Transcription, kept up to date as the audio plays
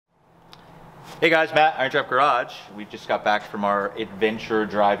Hey guys, Matt, IronTrap Garage. We just got back from our adventure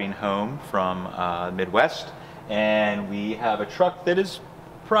driving home from Midwest, and we have a truck that is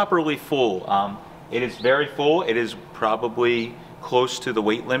properly full. It is very full. It is probably close to the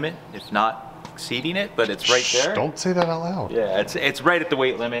weight limit, if not exceeding it, but it's right there. Don't say that out loud. Yeah, it's right at the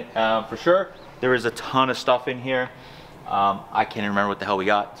weight limit for sure. There is a ton of stuff in here. I can't even remember what the hell we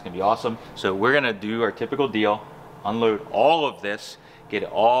got. It's gonna be awesome. So we're gonna do our typical deal, unload all of this, get it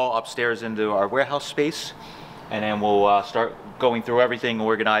all upstairs into our warehouse space, and then we'll start going through everything,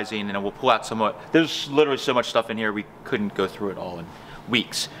 organizing, and then we'll pull out some more. There's literally so much stuff in here, we couldn't go through it all in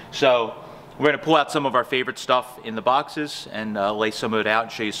weeks. So we're gonna pull out some of our favorite stuff in the boxes and lay some of it out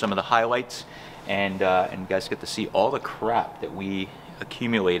and show you some of the highlights, and you guys get to see all the crap that we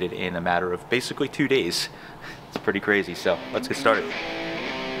accumulated in a matter of basically 2 days. It's pretty crazy, so let's get started.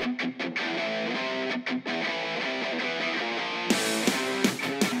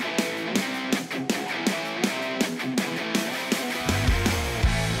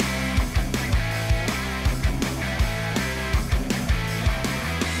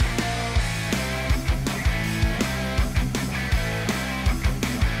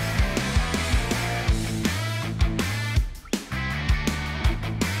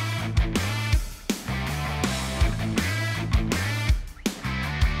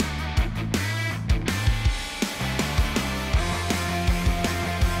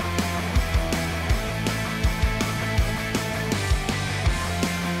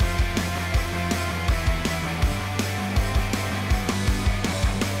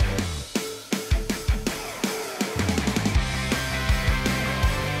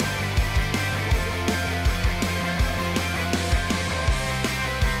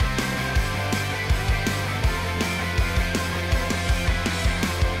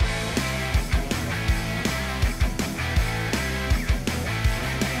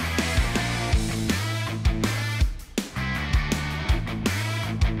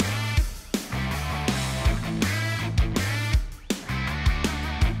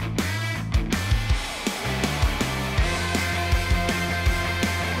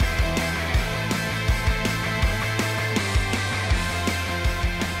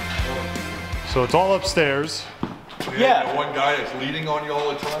 So it's all upstairs. Yeah. The one guy that's leading on you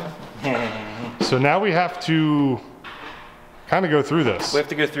all the time? So now we have to kind of go through this. We have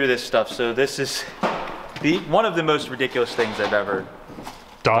to go through this stuff. So this is one of the most ridiculous things I've ever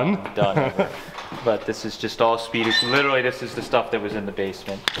done. ever. But this is just all speed. Literally, this is the stuff that was in the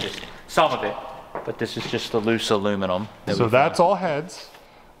basement. Just some of it. But this is just the loose aluminum. So that's all heads.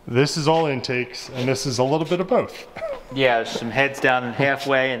 This is all intakes, and this is a little bit of both. Yeah, there's some heads down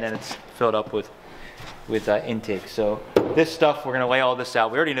halfway, and then it's filled up with intake. So this stuff, we're gonna lay all this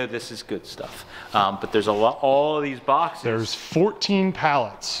out. We already know this is good stuff, but there's a lot. All of these boxes. There's 14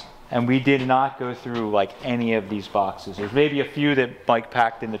 pallets, and we did not go through like any of these boxes. There's maybe a few that Mike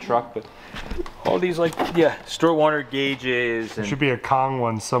packed in the truck, but all these store water gauges and there should be a Kong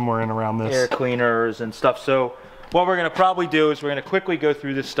one somewhere in around this. Air cleaners and stuff. So what we're gonna probably do is we're gonna quickly go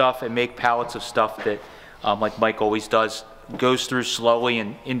through this stuff and make pallets of stuff that, like Mike always does, goes through slowly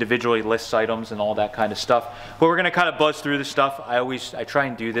and individually lists items and all that kind of stuff. But we're gonna kind of buzz through this stuff. I try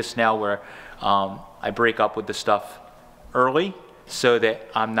and do this now where I break up with the stuff early so that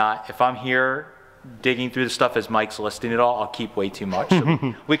if I'm here digging through the stuff as Mike's listing it all, I'll keep way too much.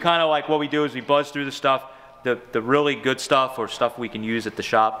 So we kind of like, what we do is we buzz through the stuff, the really good stuff or stuff we can use at the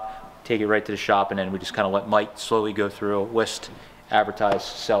shop, take it right to the shop, and then we just kind of let Mike slowly go through, list, advertise,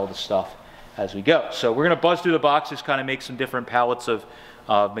 sell the stuff as we go. So we're gonna buzz through the boxes, kind of make some different pallets of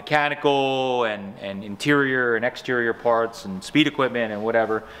mechanical and interior and exterior parts and speed equipment and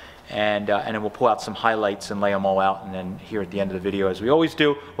whatever, and then we'll pull out some highlights and lay them all out, and then here at the end of the video, as we always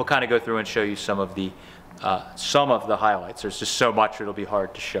do, we'll kind of go through and show you some of the highlights. There's just so much it'll be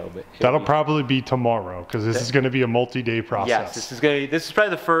hard to show, but that'll probably be tomorrow because this is going to be a multi-day process. Yes, this is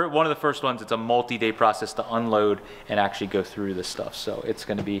probably one of the first ones. It's a multi-day process to unload and actually go through this stuff. So it's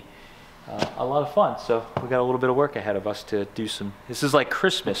going to be a lot of fun. So we got a little bit of work ahead of us to do some. This is like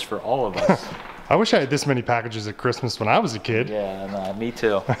Christmas for all of us. I wish I had this many packages at Christmas when I was a kid. Yeah, me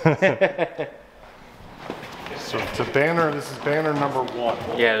too. So it's a banner. This is banner number 1.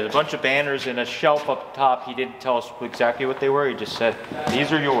 Yeah, there's a bunch of banners and a shelf up top. He didn't tell us exactly what they were. He just said,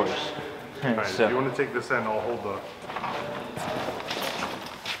 these are yours. All right, So, if you want to take this in, I'll hold the...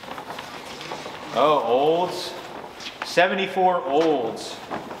 Oh, olds. 74 olds.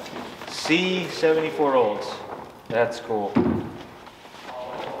 C74 olds. That's cool.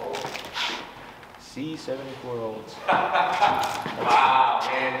 C74 olds. Wow,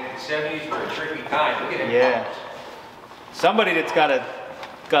 man, the 70s were a tricky time. Look at it. Yeah. Somebody that's got a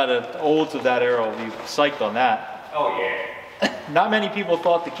got an olds of that era will be psyched on that. Oh, yeah. Not many people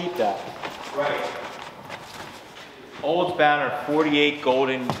thought to keep that. Right. Olds banner 48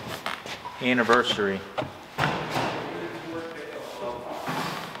 golden anniversary.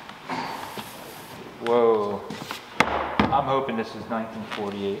 Whoa. I'm hoping this is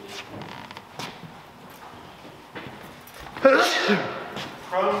 1948.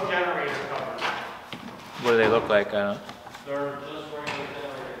 Chrome generator covers. What do they look like? I don't. They're just regular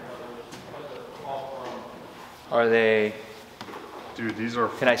generator covers, but they're all chrome. Are they? Dude, these are.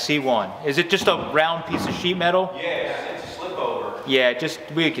 Can I see one? Is it just a round piece of sheet metal? Yeah, it's a slip over. Yeah, just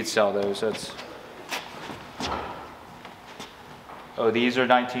we could sell those. That's. Oh, these are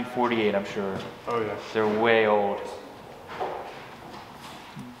 1948, I'm sure. Oh yeah. They're way old.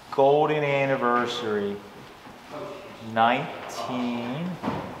 Golden anniversary.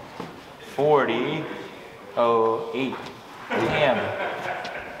 1948. Damn.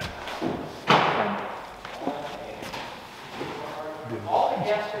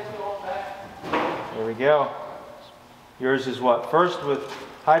 There we go. Yours is what? First with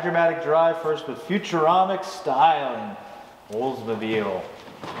hydromatic drive, first with Futuramic styling. Oldsmobile.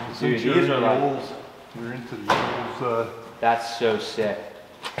 Dude, these are like, You're into the Olds, that's so sick.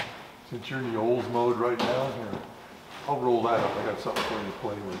 since you're in the Olds mode right now, here, I'll roll that up. I got something for you to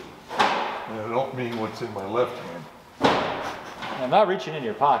play with. And I don't mean what's in my left hand. I'm not reaching in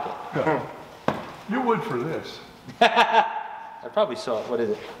your pocket. You would for this. I probably saw it. What is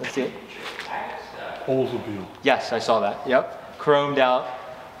it? Let's see it. Oldsmobile Yes, I saw that. Yep. Chromed out.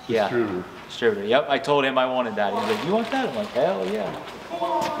 Yeah. distributor. Distributor. Yep. I told him I wanted that. He's like, you want that? I'm like, hell yeah.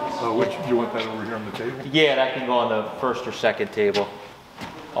 Which, you want that over here on the table? Yeah, that can go on the first or second table.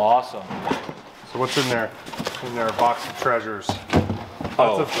 Awesome. So what's in there? In their box of treasures.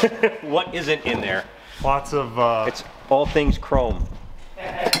 Oh, what isn't in there? Lots of It's all things chrome.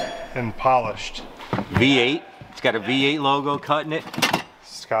 and polished. V8. It's got a V8 logo cut in it.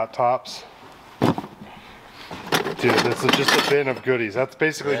 Scott tops. Dude, this is just a bin of goodies. That's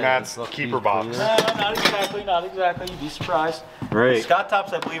basically Matt's keeper box. No, not exactly. Not exactly. You'd be surprised. Right. Scott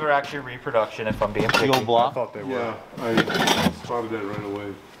tops, I believe, are actually reproduction. If I'm being picky. I thought they were. Yeah, I spotted that right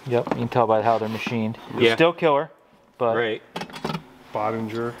away. Yep. You can tell by how they're machined. They're Yeah. still killer, but Right.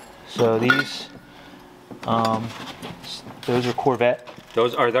 Bottinger. so these, those are Corvette.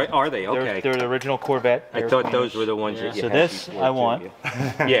 Those are they? Are they? Okay. They're the original Corvette. I thought those were the ones that you So had this before, I too, want.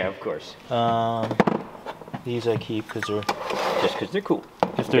 yeah. Yeah, of course. These I keep because they're. Just because they're cool.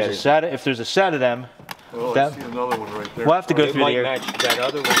 If there's a set of them, Oh, That- I see another one right there. we'll have to go It through the might air. match that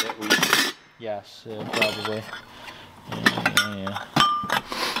other one that we. Yes, probably. Yeah.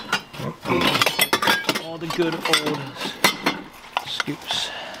 All the good old scoops.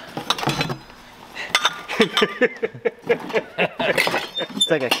 It's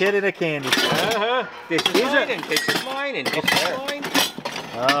like a kid in a candy store. Uh-huh. This is mine, and this is mine, and this is mine.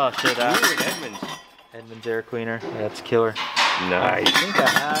 Oh, so You that and Edmonds. Edmund's air cleaner. That's killer. Nice. I think I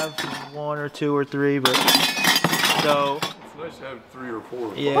have one or two or three, but so It's nice to have 3 or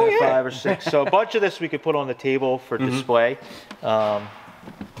 4. yeah, Oh, yeah. 5 or 6. So a bunch of this we could put on the table for display,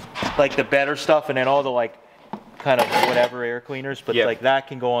 like the better stuff, and then all the like kind of whatever air cleaners. But Yep. like that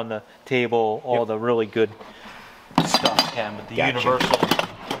can go on the table. All the really good stuff can, but the Gotcha. universal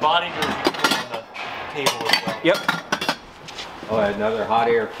Bonningers you can put on the table as well. Yep. Oh, another hot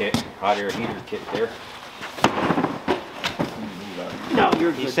air kit, hot air heater kit there. No,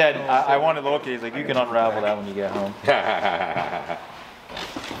 you're He said, I wanted to look at it. He's like, you can unravel that when you get home. yeah,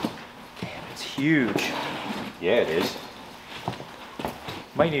 It's huge. it is.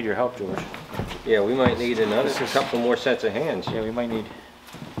 Might need your help, George. Yeah, we might need another couple more sets of hands. Yeah, we might need.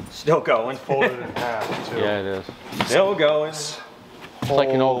 Still going. Folded in half, too. it is. Still going. It's like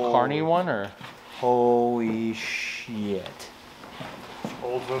an old Carney one, or? Holy shit.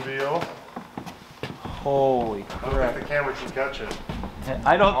 Oldsmobile. Holy I don't think crap. the camera can catch it.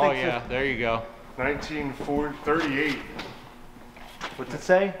 I don't Oh think yeah, there you go. 1938. What's it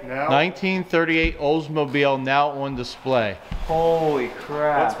say? Now, 1938 Oldsmobile now on display. Holy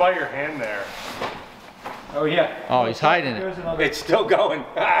crap. what's by your hand there? Oh yeah. Oh, he's hiding it. There's another It's still going.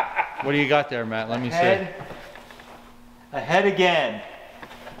 What do you got there, Matt? Let me see. Ahead again.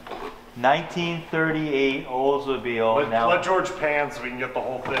 1938 Oldsmobile. Let George pan so we can get the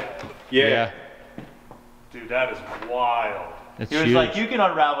whole thing. Yeah, Dude, that is wild. it's He was huge. like, you can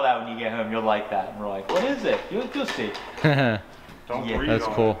unravel that when you get home. You'll like that. And we're like, what is it? You'll see. Don't Yeah, breathe That's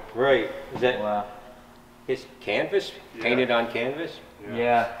on cool. it. Right. Is that Wow. his canvas? Painted on canvas?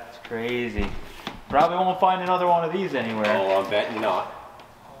 Yeah, it's crazy. Probably won't find another one of these anywhere. Oh, I'm betting not.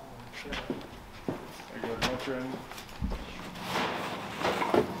 There you go, no trend.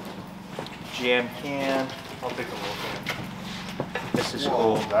 jam can. I'll take a look. This is Whoa,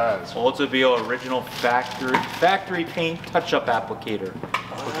 cool. that is cool. Oldsmobile original factory paint touch-up applicator.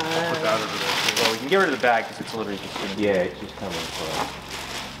 I'll put that over there. Well, we can get rid of the bag because it's literally just gonna be. Yeah, it's just coming from.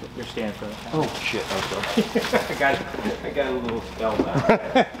 You're standing for it. Oh shit! I'm sorry. I got a little spell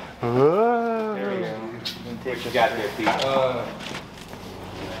back. There we go. What you got there, Pete?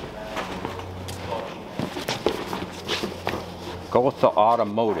 Gotha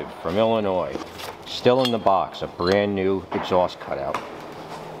Automotive from Illinois. Still in the box, a brand new exhaust cutout.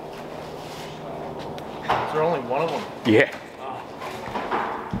 Is there only one of them? Yeah.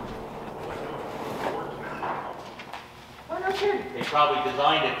 They probably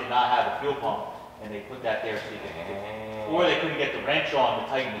designed it to not have a fuel pump, and they put that there so you can. Or they couldn't get the wrench on to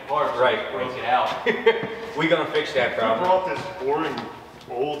tighten the car, so Right. they broke it out. We gonna fix that I problem. brought this boring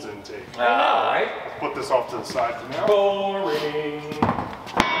Olds intake. I know, right? Put this off to the side for now. Boring.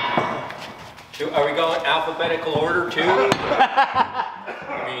 Are we going alphabetical order too?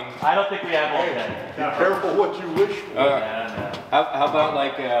 I mean, I don't think we have all that. Be careful what you wish for. No. how about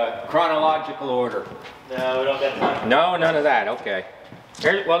like chronological order? No, we don't get time. No, none of that. Okay.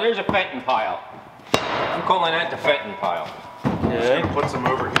 There's a Fenton pile. I'm calling that the Fenton pile. Okay. Put some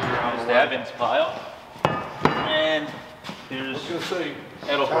over here on There's the the left. Evans pile. And I there's was gonna say,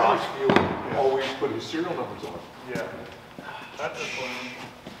 Edelbrock. Townsville always put his serial numbers on. Yeah. That's a one.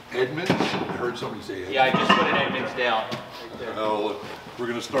 Edmonds, I heard somebody say Edmonds. Yeah, I just put an Edmonds down. Oh, look, we're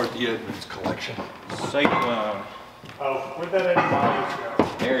gonna start the Edmonds collection. Cyclone. Oh, where'd that Eddie Myers go?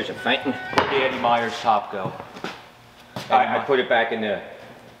 There's a Fenton. Where'd the Eddie Myers top go? I put it back in the. I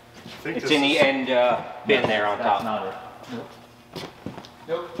think It's this in the is end bin there on That's top. not it. Nope.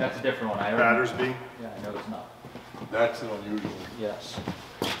 Nope, that's a different one. I already- Battersby. Yeah, I know it's not. That's an unusual. Yes.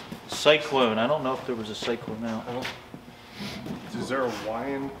 Cyclone. I don't know if there was a Cyclone out. Is there a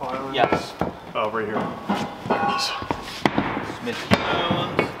Wyand pile in Yes. this? Oh, right here. Smith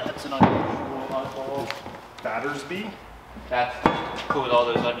Jones. That's an unusual oddball. Battersby? That's cool with all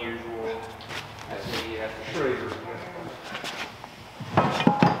those unusual.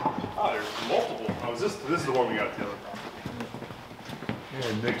 Oh, there's multiple. Oh, this is the one we got the other time.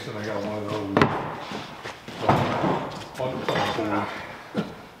 Yeah, Nixon, I got one of those. On the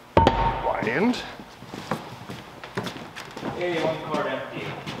Wyand? Hey, one card empty.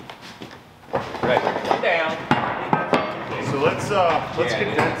 Right. One down. So let's Yeah.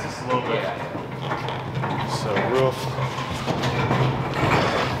 condense this a little bit. Yeah. So roof.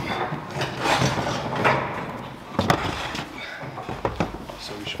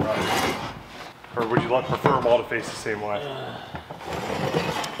 So we should probably, or would you prefer them all to face the same way?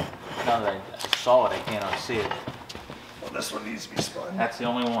 Now that I saw it, I can't unsee it. Well, this one needs to be spun. That's the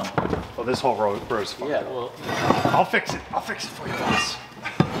only one. Well, this whole row's fine. Yeah, well, I'll fix it. I'll fix it for you guys.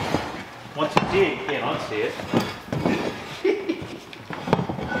 once you see it, you can't unsee it.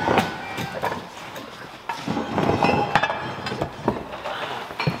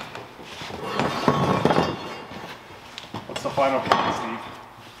 What's the final count, Steve?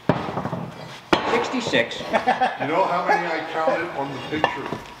 66. You know how many I counted on the picture?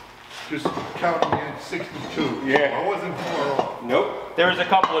 Just counting in 62. Yeah. I wasn't far off. Nope. There was a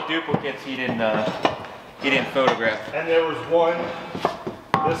couple of duplicates he didn't photograph. And there was one.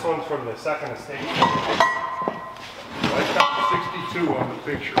 This one's from the second estate. I counted 62 on the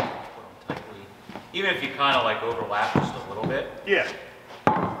picture. Even if you kind of like overlap just a little bit. Yeah.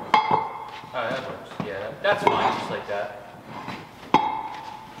 Oh, that works. Yeah, that's fine, just like that.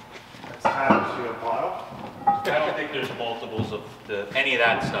 That's Hattersfield pile. I don't think there's multiples of any of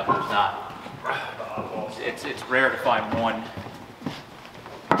that stuff. There's not. It's rare to find one.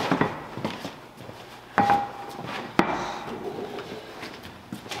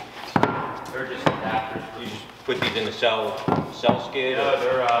 They're just adapters. You just put these in the cell skid. No,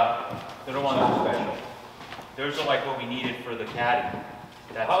 they're the ones that are special. Those are like what we needed for the caddy.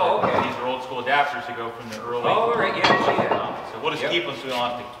 That's Oh, like, okay. these are old school adapters to go from the early. Oh, right, yeah, I see that. So we'll just Yep. keep them so we don't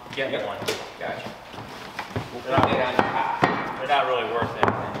have to get Yep. one. Gotcha. We'll They're put not, that on top. they're not really worth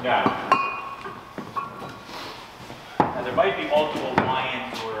anything. No. Now, there might be multiple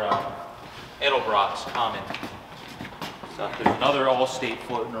Wyans or Edelbrocks common. So there's another Allstate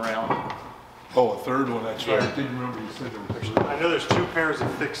floating around. Oh, a third one, that's right. I didn't remember you said there was three. I know there's 2 pairs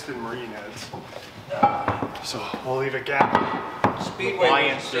of fixed and marine heads. So we'll leave a gap. Speedway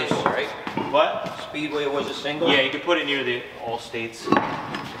Lion was a single, right? What? Speedway was a single? Yeah, you can put it near the Allstates.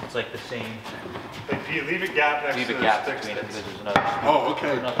 It's like the same. Like, leave a gap next Leave to a those gap fixed between it heads. because there's another. Oh,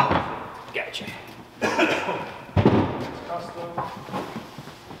 okay. another Gotcha. Custom.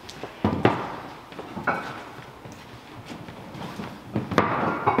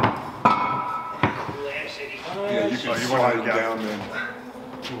 Yeah, you can you slide wanted them to get- down then.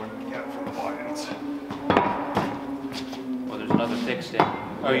 You wouldn't get from the buy-ins. Well, there's another thick stand.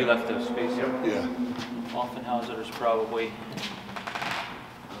 Oh, you left those space. Yeah. Offenhauser's probably. I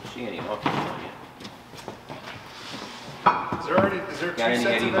don't see any hooks on it. Is there Got two any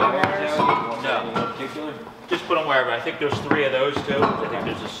sets Eddie of Myers wires? out? No. Anything in particular? Just put them wherever. I think there's 3 of those too. I think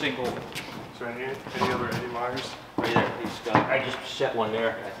there's a single Is there any other Eddie Myers? right there. He's got. I just set one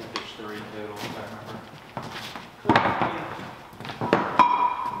there. I think there's 3 total, if I remember.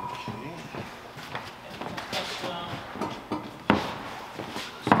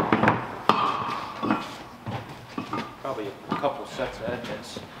 Probably a couple sets of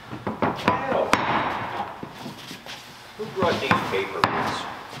Edmonds. Who brought these paper ones?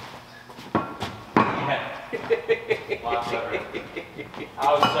 Lots of it.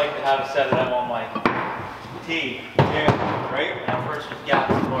 I was psyched to have a set of them on my tee. Yeah, right? When I first was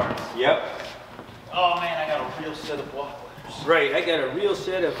gapping parts. Yep. Oh man, I got a real set of block letters. Right, I got a real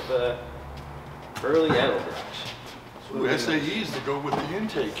set of early Edelbrocks. Ooh, SAEs to go with the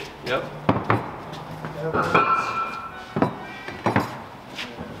intake. Yep.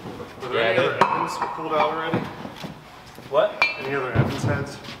 Were there any other Evans pulled out already? What? Any other Evans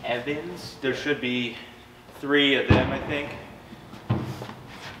heads? Evans? There should be 3 of them, I think.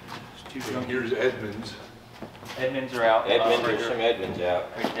 There's 2 And here's Edmonds. Edmonds are out. Edmonds, right there's some Edmonds out.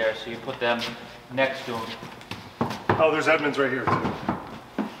 right there, so you put them next to them. Oh, there's Edmonds right here too.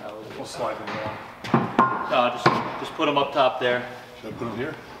 We'll slide them down. No, just put them up top there. Should I put them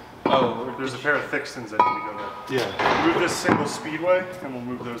here? Oh, There's a pair of Thixtons that need to go there. Yeah. Move this single speedway and we'll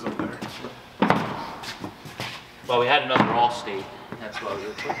move those up there. well, we had another Allstate. That's why we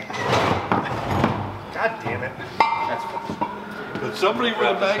were putting them. God damn it. That's But somebody with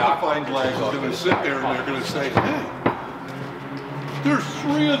a magnifying glass is gonna sit there and they're gonna say, hey, there's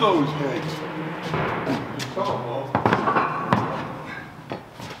 3 of those heads. Come on, Paul.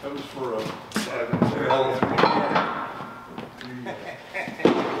 That was for a...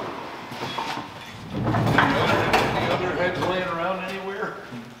 Any other heads laying around anywhere?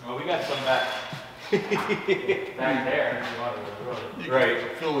 well, we got some back there. You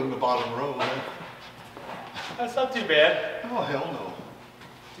can fill in the bottom row, man. That's not too bad. Oh, hell no.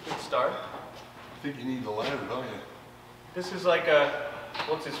 It's a good start. I think you need the ladder, don't you? This is like a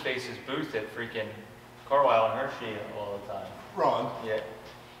what's his face's booth at freaking Carlisle and Hershey all the time. Ron. Yeah.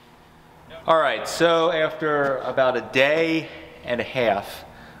 All right, so after about a day and a half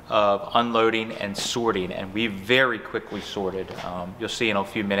of unloading and sorting, and we very quickly sorted, you'll see in a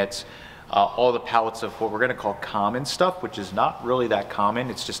few minutes, all the pallets of what we're gonna call common stuff, which is not really that common.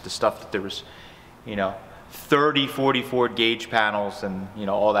 It's just the stuff that there was, 30, 44 gauge panels and,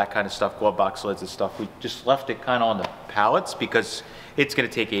 all that kind of stuff, glove box lids and stuff. We just left it kind of on the pallets because it's gonna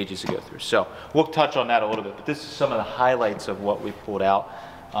take ages to go through. So we'll touch on that a little bit, but this is some of the highlights of what we pulled out.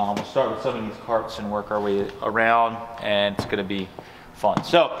 We'll start with some of these carts and work our way around, and it's gonna be fun.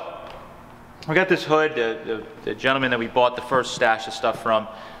 So we got this hood. The gentleman that we bought the first stash of stuff from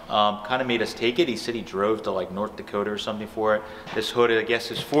kind of made us take it. He said he drove to like North Dakota or something for it. This hood, I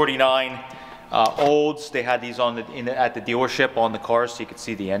guess, is 49 olds. They had these on at the dealership on the car so you could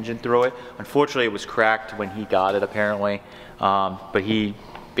see the engine through it. Unfortunately, it was cracked when he got it apparently, but he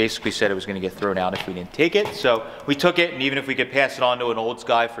basically said it was going to get thrown out if we didn't take it. So we took it, and even if we could pass it on to an olds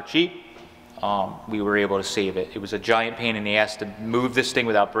guy for cheap, we were able to save it. It was a giant pain in the ass to move this thing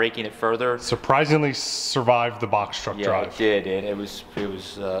without breaking it further. Surprisingly survived the box truck Yeah, drive. it did. It was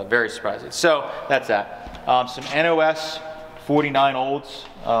very surprising. So that's that. Some NOS 49 olds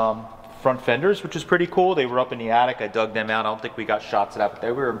front fenders, which is pretty cool. They were up in the attic. I dug them out. I don't think we got shots of that, but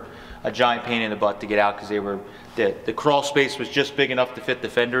they were a giant pain in the butt to get out because they were the crawl space was just big enough to fit the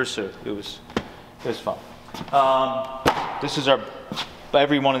fenders, so it was fun. This is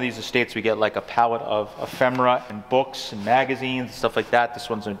every one of these estates we get like a pallet of ephemera and books and magazines and stuff like that. This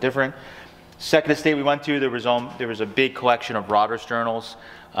one's no different. Second estate we went to, there was a big collection of Rodders journals.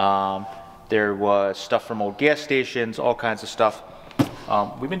 There was stuff from old gas stations, all kinds of stuff.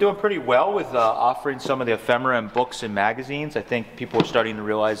 We've been doing pretty well with offering some of the ephemera and books and magazines. I think people are starting to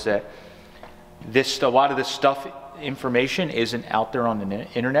realize that a lot of this stuff, information isn't out there on the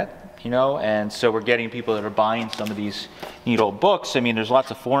internet, and so we're getting people that are buying some of these neat old books. I mean, there's lots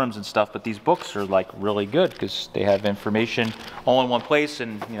of forums and stuff, but these books are like really good because they have information all in one place,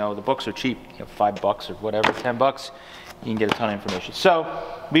 and the books are cheap, $5 or whatever, $10. You can get a ton of information. So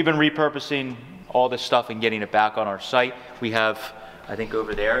we've been repurposing all this stuff and getting it back on our site. We have, I think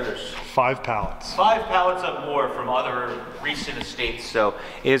over there's 5 pallets. 5 pallets up more from other recent estates. So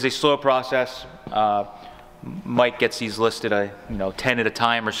it is a slow process. Mike gets these listed 10 at a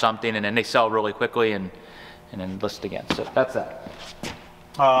time or something, and then they sell really quickly, and and then list again. So that's that.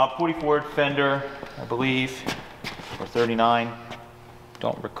 40 Ford Fender, I believe, or 39,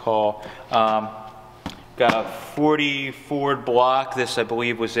 don't recall. Got a 40 Ford block. This, I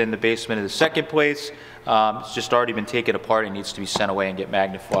believe, was in the basement of the second place. It's just already been taken apart and needs to be sent away and get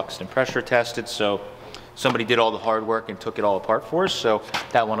magnifluxed and pressure tested. So somebody did all the hard work and took it all apart for us. So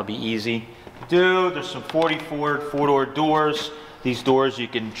that one will be easy to do. There's some 40 Ford four-door doors. These doors, you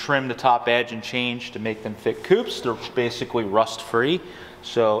can trim the top edge and change to make them fit coupes. They're basically rust-free.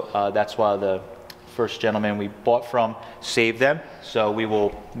 So that's why the first gentleman we bought from saved them. So we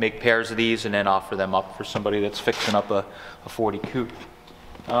will make pairs of these and then offer them up for somebody that's fixing up a 40 coupe.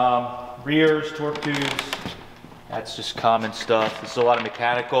 Rears, torque tubes, that's just common stuff. This is a lot of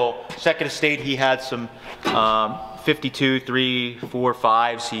mechanical. Second Estate, he had some 52, 3, 4,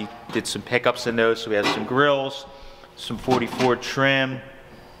 5s. He did some pickups in those, so we have some grills, some 40 Ford trim.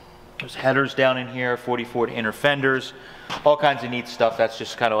 There's headers down in here, 40 Ford inner fenders, all kinds of neat stuff. That's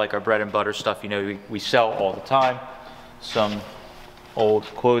just kind of like our bread and butter stuff, you know, we sell all the time. Some old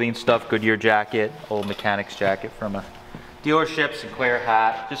clothing stuff, Goodyear jacket, old mechanic's jacket from a dealership, Sinclair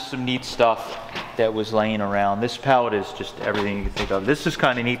hat, just some neat stuff that was laying around. This pallet is just everything you can think of. This is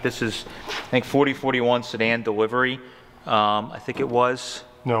kind of neat. This is, I think, 4041 sedan delivery. I think it was.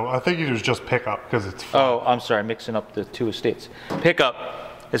 No, I think it was just pickup because it's flat. Oh, I'm sorry, mixing up the two estates.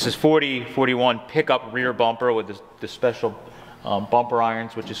 Pickup, this is 4041 pickup rear bumper with the special bumper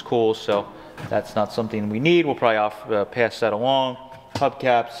irons, which is cool. So that's not something we need. We'll probably pass that along.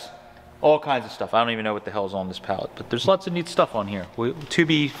 Hubcaps, all kinds of stuff. I don't even know what the hell's on this pallet, but there's lots of neat stuff on here to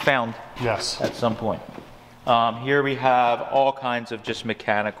be found. Yes. At some point. Here we have all kinds of just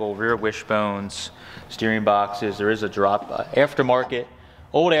mechanical rear wishbones, steering boxes. There is a drop aftermarket,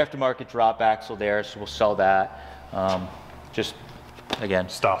 old aftermarket drop axle there, so we'll sell that. Just again,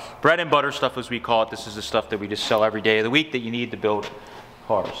 stuff. Bread and butter stuff, as we call it. This is the stuff that we just sell every day of the week that you need to build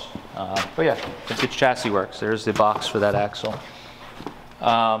cars. But yeah, vintage chassis works. There's the box for that axle.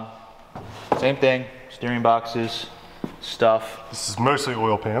 Same thing, steering boxes, stuff. This is mostly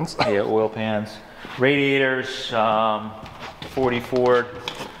oil pans. Yeah, oil pans. Radiators, 40 Ford.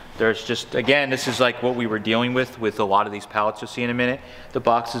 There's just, again, this is like what we were dealing with a lot of these pallets you'll see in a minute. The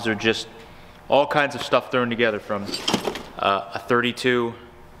boxes are just all kinds of stuff thrown together, from a 32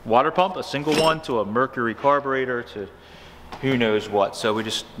 water pump, a single one, to a Mercury carburetor, to who knows what. So we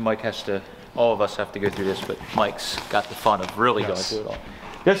just, Mike has to, all of us have to go through this, but Mike's got the fun of really going through it all.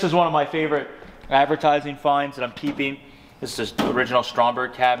 This is one of my favorite advertising finds that I'm keeping. This is the original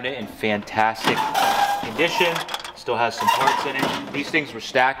Stromberg cabinet in fantastic condition. Still has some parts in it. These things were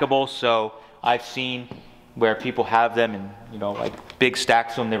stackable, so I've seen where people have them in, you know, like big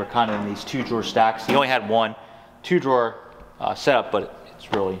stacks of them. They were kind of in these 2-drawer stacks. He only had one 2-drawer setup, but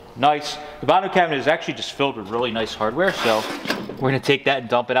it's really nice. The bottom cabinet is actually just filled with really nice hardware, so we're gonna take that and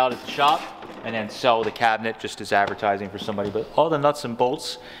dump it out at the shop and then sell the cabinet just as advertising for somebody. But all the nuts and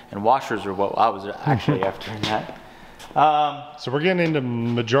bolts and washers are what I was actually after in that. So we're getting into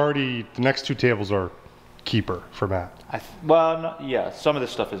majority, the next two tables are keeper for Matt. Yeah, some of this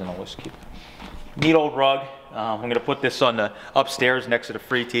stuff isn't always keeper. Neat old rug. I'm gonna put this on the upstairs next to the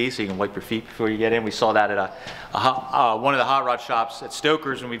free tea so you can wipe your feet before you get in. We saw that at one of the hot rod shops at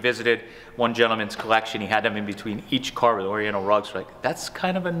Stoker's when we visited one gentleman's collection. He had them in between each car with oriental rugs. We're like, that's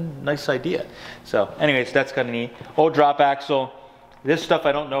kind of a nice idea. So anyways, that's kind of neat. Old drop axle. This stuff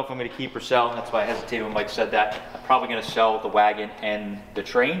I don't know if I'm gonna keep or sell. That's why I hesitated when Mike said that. I'm probably gonna sell the wagon and the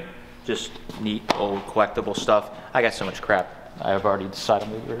train. Just neat old collectible stuff. I got so much crap. I've already decided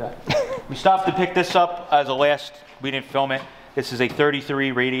I'm gonna do that. We stopped to pick this up as a last, we didn't film it. This is a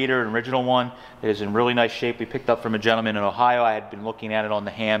 33 radiator, an original one. It is in really nice shape. We picked up from a gentleman in Ohio. I had been looking at it on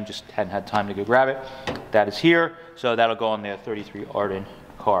the ham, just hadn't had time to go grab it. That is here, so that'll go on the 33 Arden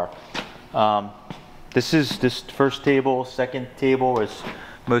car. This first table, second table is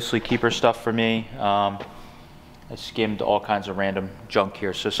mostly keeper stuff for me. I skimmed all kinds of random junk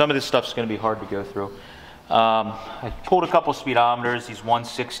here, so some of this stuff's gonna be hard to go through. I pulled a couple speedometers. These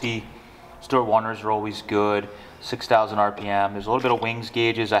 160 Stuart Warners are always good. 6,000 RPM. There's a little bit of wings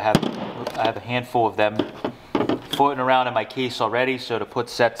gauges. I have a handful of them floating around in my case already, so to put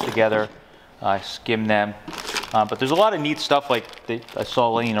sets together, I skim them. But there's a lot of neat stuff like that I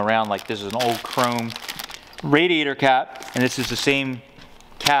saw laying around. Like this is an old chrome radiator cap, and this is the same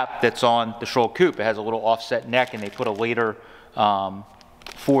cap that's on the Schroll coupe. It has a little offset neck, and they put a later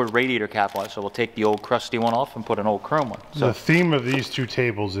Ford radiator cap on it. So we'll take the old crusty one off and put an old chrome one. So the theme of these two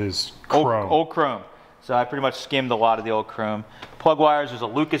tables is chrome. Old chrome. So I pretty much skimmed a lot of the old chrome. Plug wires, there's a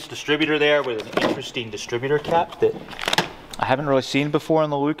Lucas distributor there with an interesting distributor cap that I haven't really seen before on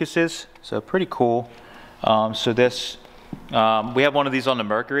the Lucases. So pretty cool. So this, we have one of these on the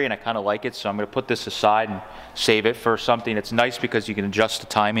Mercury and I kind of like it, so I'm going to put this aside and save it for something. It's nice because you can adjust the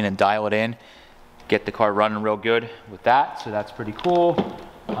timing and dial it in, get the car running real good with that, so that's pretty cool.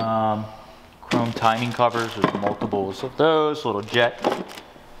 Chrome timing covers, there's multiples of those, little jet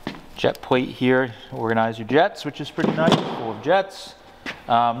plate here, organize your jets, which is pretty nice, full of jets.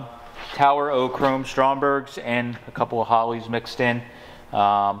 Tower O chrome Strombergs and a couple of Hollies mixed in.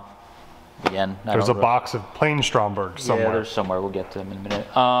 Again, there's a box of plain Stromberg somewhere. Yeah, there's somewhere. We'll get to them in a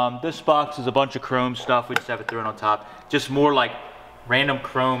minute. This box is a bunch of chrome stuff. We just have it thrown on top. Just more like random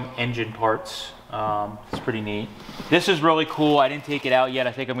chrome engine parts. It's pretty neat. This is really cool. I didn't take it out yet.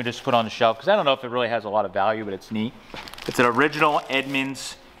 I think I'm going to just put it on the shelf because I don't know if it really has a lot of value, but it's neat. It's an original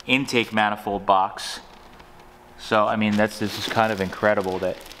Edmunds intake manifold box. So, I mean, this is kind of incredible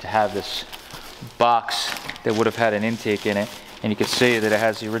that to have this box that would have had an intake in it. And you can see that it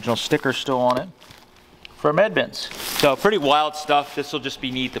has the original sticker still on it from Edmunds. So pretty wild stuff. This will just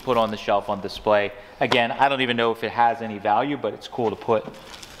be neat to put on the shelf on display. Again, I don't even know if it has any value, but it's cool to put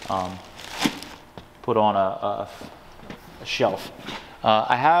on a shelf.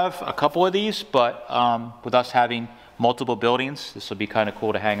 I have a couple of these, but with us having multiple buildings, this will be kind of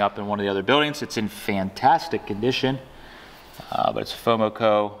cool to hang up in one of the other buildings. It's in fantastic condition, but it's a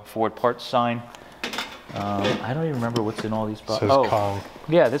Fomoco Ford parts sign. I don't even remember what's in all these boxes. Says Kong.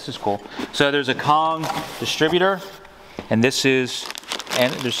 Yeah, this is cool. So there's a Kong distributor, and this is,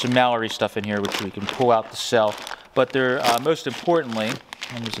 and there's some Mallory stuff in here which we can pull out to sell. But they're, most importantly,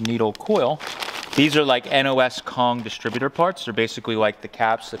 and there's a neat old coil, these are like NOS Kong distributor parts. They're basically like the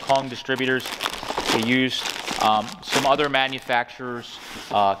caps. The Kong distributors, they used some other manufacturers'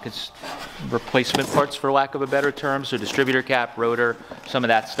 replacement parts, for lack of a better term. So distributor cap, rotor, some of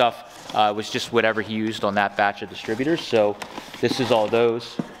that stuff. Was just whatever he used on that batch of distributors. So this is all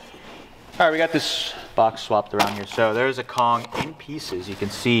those. All right, we got this box swapped around here. So there's a Kong in pieces. You can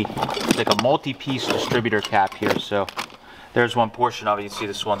see it's like a multi-piece distributor cap here. So there's one portion of it. You can see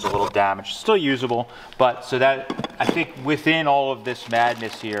this one's a little damaged. Still usable, but so that, I think within all of this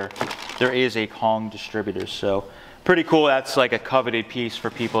madness here, there is a Kong distributor. So pretty cool. That's like a coveted piece for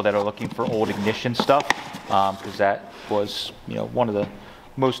people that are looking for old ignition stuff, because that was, you know, one of the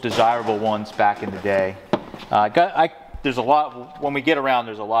most desirable ones back in the day. There's a lot, when we get around,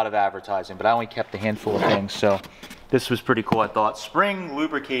 there's a lot of advertising, but I only kept a handful of things, so this was pretty cool, I thought. Spring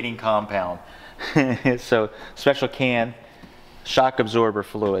lubricating compound. So special can, shock absorber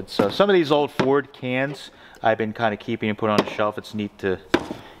fluid. So some of these old Ford cans I've been kind of keeping and put on the shelf. It's neat to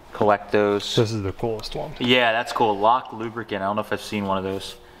collect those. This is the coolest one. Yeah, that's cool. Lock lubricant. I don't know if I've seen one of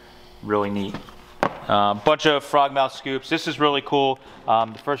those. Really neat. Bunch of frogmouth scoops. This is really cool.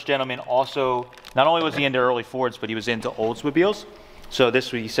 The first gentleman also, not only was he into early Fords, but he was into Oldsmobiles. So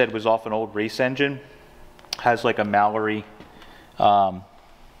this, he said, was off an old race engine. Has like a Mallory, has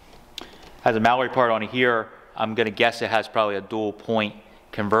a Mallory part on here. I'm gonna guess it has probably a dual point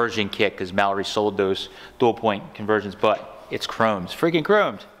conversion kit because Mallory sold those dual point conversions, but it's chromed. It's freaking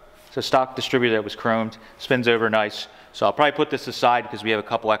chromed. It's a stock distributor that was chromed. Spins over nice. So I'll probably put this aside because we have a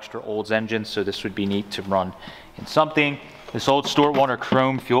couple extra Olds engines, so this would be neat to run in something. This old Stuart Warner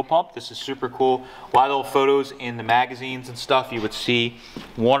chrome fuel pump. This is super cool. A lot of old photos in the magazines and stuff, you would see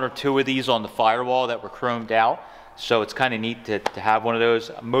one or two of these on the firewall that were chromed out. So it's kind of neat to have one of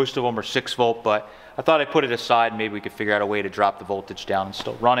those. Most of them are 6 volt, but I thought I'd put it aside. Maybe we could figure out a way to drop the voltage down and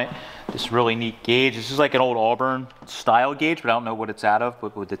still run it. This really neat gauge. This is like an old Auburn style gauge, but I don't know what it's out of,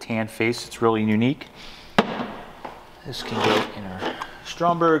 but with the tan face, it's really unique. This can go in our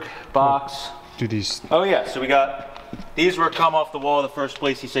Stromberg box. Do these? Oh yeah, so we got, these were come off the wall in the first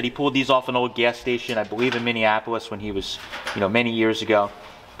place. He said he pulled these off an old gas station, I believe in Minneapolis when he was, many years ago.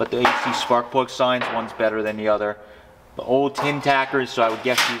 But the AC spark plug signs, one's better than the other. The old tin tackers, so I would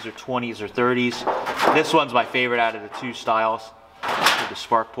guess these are 20s or 30s. This one's my favorite out of the two styles. With the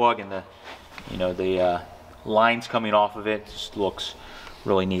spark plug and the, lines coming off of it, just looks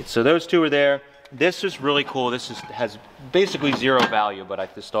really neat. So those two are there. This is really cool. This has basically zero value, but I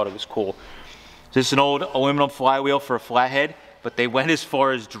just thought it was cool. This is an old aluminum flywheel for a flathead, but they went as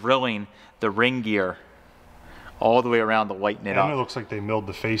far as drilling the ring gear all the way around to lighten it up. And it looks like they milled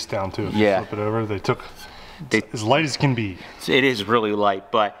the face down too. If Yeah. you flip it over, they took as light as can be. It is really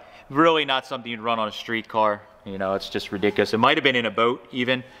light, but really not something you'd run on a street car. It's just ridiculous. It might have been in a boat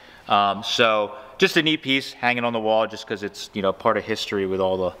even. So just a neat piece hanging on the wall just because it's, part of history with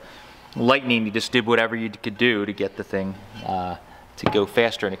all the lightning. You just did whatever you could do to get the thing to go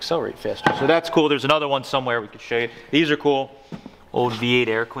faster and accelerate faster. So that's cool. There's another one somewhere we could show you. These are cool. Old V8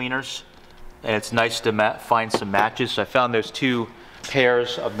 air cleaners. And it's nice to find some matches. So I found those 2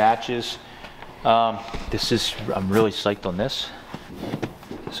 pairs of matches. I'm really psyched on this.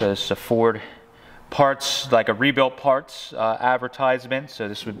 So this is a Ford parts, like a rebuilt parts advertisement. So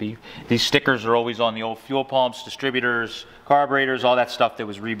this would be, these stickers are always on the old fuel pumps, distributors, carburetors, all that stuff that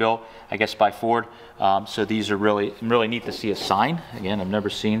was rebuilt, I guess, by Ford. So these are really neat to see a sign. Again, I've never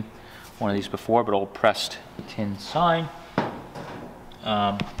seen one of these before, but old pressed tin sign.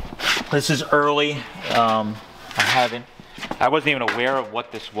 This is early. I wasn't even aware of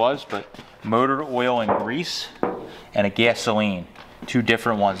what this was, but motor oil and grease and a gasoline. Two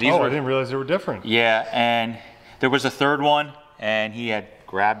different ones. These I didn't realize they were different. Yeah, and there was a third one, and he had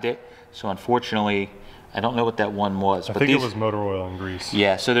grabbed it. So unfortunately, I don't know what that one was. I think it was motor oil and grease.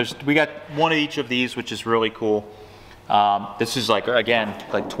 Yeah, so we got one of each of these, which is really cool. This is like, again,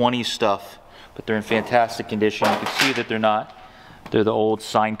 like 20 stuff, but they're in fantastic condition. You can see that they're the old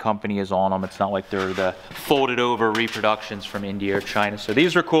sign company is on them. It's not like they're the folded over reproductions from India or China. So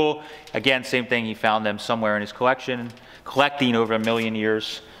these are cool. Again, same thing, he found them somewhere in his collection, collecting over 1 million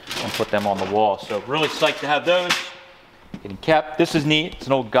years, and put them on the wall. So really psyched to have those getting kept. This is neat. It's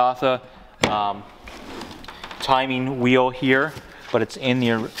an old Gotha timing wheel here, but it's in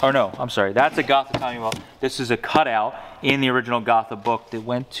the, oh no, I'm sorry, that's a Gotha timing wheel. This is a cutout in the original Gotha book that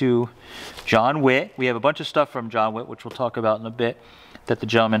went to John Witt. We have a bunch of stuff from John Witt, which we'll talk about in a bit, that the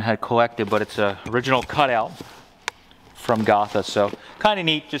gentleman had collected, but it's a original cutout from Gotha. So kind of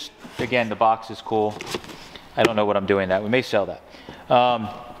neat. Just, again, the box is cool. I don't know what I'm doing that. We may sell that.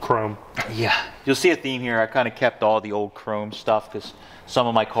 Chrome. Yeah, you'll see a theme here. I kind of kept all the old chrome stuff because some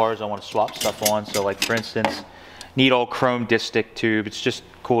of my cars I want to swap stuff on. So like, for instance, neat old chrome dipstick tube. It's just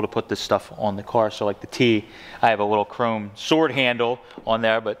cool to put this stuff on the car. So like the T, I have a little chrome sword handle on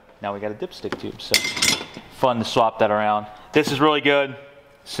there, but now we got a dipstick tube. So fun to swap that around. This is really good.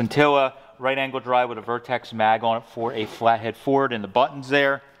 Scintilla right angle drive with a Vertex mag on it for a flathead Ford, and the buttons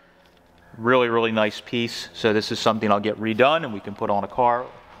there. Really nice piece. So this is something I'll get redone and we can put on a car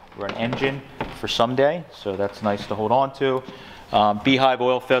or an engine for someday. So that's nice to hold on to. Beehive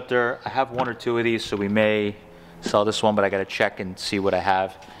oil filter. I have 1 or 2 of these, so we may sell this one, but I got to check and see what I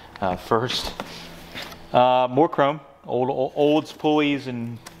have first. More chrome, olds, pulleys,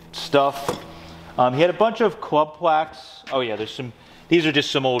 and stuff. He had a bunch of club plaques. Oh yeah, there's some. These are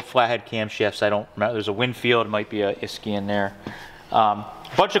just some old flathead camshafts. I don't remember. There's a Winfield, might be a Iski in there.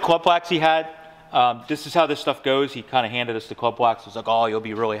 Bunch of club plaques he had. This is how this stuff goes. He kind of handed us the club plaques. He was like, oh, you'll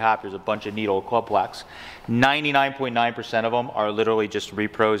be really happy. There's a bunch of neat old club plaques. 99.9% of them are literally just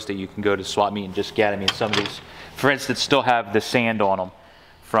repros that you can go to swap meet and just get. I mean, some of these, for instance, still have the sand on them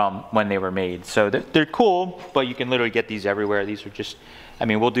from when they were made. So they're cool, but you can literally get these everywhere. These are just, I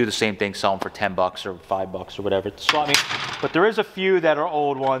mean, we'll do the same thing, sell them for 10 bucks or 5 bucks or whatever at the swap meet. But there is a few that are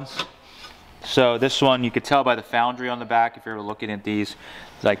old ones. So this one, you could tell by the foundry on the back, if you're ever looking at these,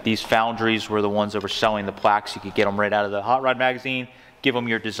 like these foundries were the ones that were selling the plaques. You could get them right out of the Hot Rod magazine, give them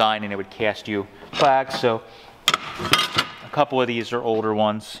your design, and it would cast you plaques. So a couple of these are older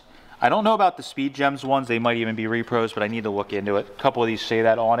ones. I don't know about the Speed Gems ones. They might even be repros, but I need to look into it. A couple of these say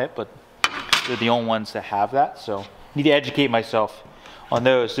that on it, but they're the only ones that have that. So I need to educate myself on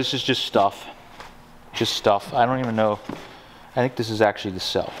those. This is just stuff. Just stuff. I don't even know. I think this is actually the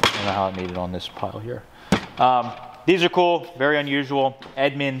cell. I don't know how I made it on this pile here. These are cool, very unusual.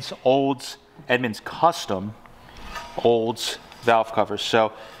 Edmunds Olds, Edmunds Custom Olds valve covers.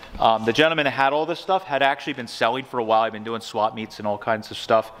 So the gentleman that had all this stuff had actually been selling for a while. I've been doing swap meets and all kinds of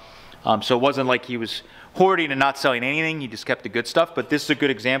stuff. So it wasn't like he was hoarding and not selling anything. He just kept the good stuff. But this is a good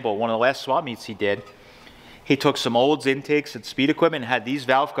example. One of the last swap meets he did, he took some Olds intakes and speed equipment and had these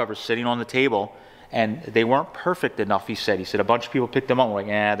valve covers sitting on the table. And they weren't perfect enough, he said. He said a bunch of people picked them up and were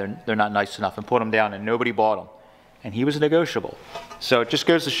like, they're not nice enough, and put them down, and nobody bought them. And he was negotiable. So it just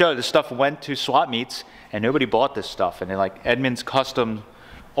goes to show this stuff went to swap meets, and nobody bought this stuff. And they're like, Edmunds Custom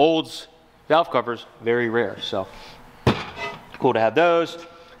Olds valve covers, very rare. So cool to have those.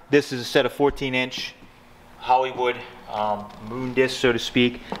 This is a set of 14-inch Hollywood moon discs, so to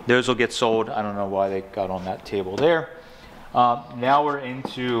speak. Those will get sold. I don't know why they got on that table there. Now we're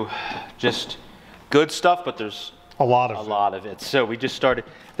into just good stuff, but there's a lot of it. So we just started.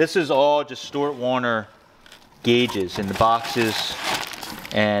 This is all just Stuart Warner gauges in the boxes,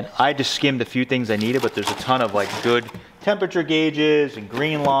 and I just skimmed a few things I needed, but there's a ton of like good temperature gauges and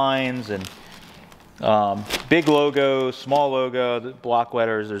green lines and big logo, small logo, the block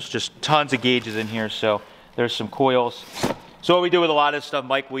letters. There's just tons of gauges in here. So there's some coils. So what we do with a lot of this stuff,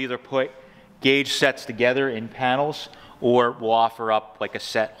 Mike will either put gauge sets together in panels, or we'll offer up like a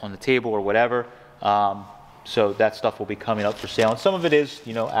set on the table or whatever. So that stuff will be coming up for sale. And some of it is,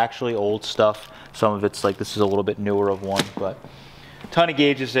 you know, actually old stuff. Some of it's like, this is a little bit newer of one, but a ton of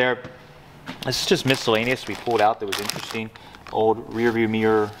gauges there. This is just miscellaneous we pulled out that was interesting. Old rear view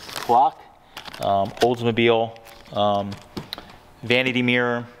mirror clock, Oldsmobile, vanity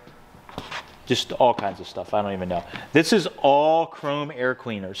mirror, just all kinds of stuff. I don't even know. This is all chrome air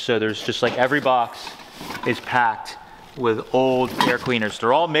cleaners. So there's just like every box is packed with old air cleaners.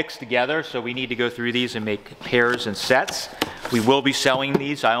 They're all mixed together, so we need to go through these and make pairs and sets. We will be selling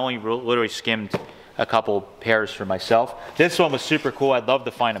these. I only literally skimmed a couple pairs for myself. This one was super cool. I'd love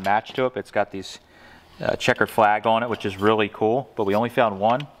to find a match to it. It's got these checkered flag on it, which is really cool, but we only found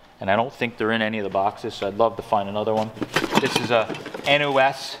one, and I don't think they're in any of the boxes, so I'd love to find another one. This is a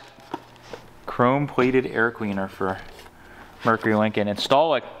NOS chrome plated air cleaner for Mercury Lincoln.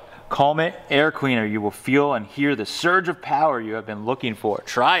 Install a Comet air cleaner. You will feel and hear the surge of power you have been looking for.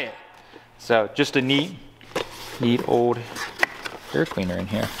 Try it. So just a neat old air cleaner in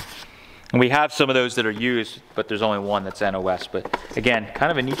here. And we have some of those that are used, but there's only one that's NOS. But again,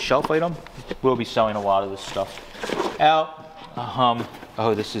 kind of a neat shelf item. We'll be selling a lot of this stuff out.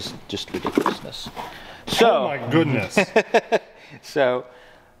 Oh, this is just ridiculousness. So, oh my goodness. So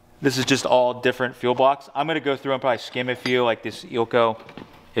this is just all different fuel blocks. I'm gonna go through and probably skim a few. Like this Ilco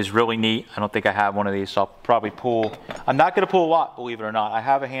is really neat. I don't think I have one of these, so I'll probably pull. I'm not gonna pull a lot, believe it or not. I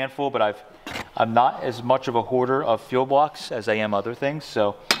have a handful, but I'm not as much of a hoarder of fuel blocks as I am other things.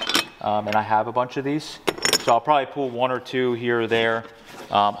 So, and I have a bunch of these. So I'll probably pull one or two here or there.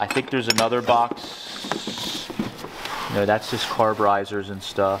 I think there's another box. No, that's just carburizers and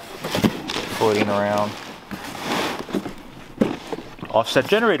stuff floating around. Offset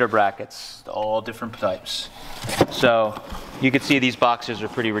generator brackets, all different types. So you can see these boxes are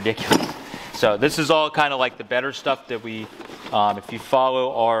pretty ridiculous. So this is all kind of like the better stuff that we, if you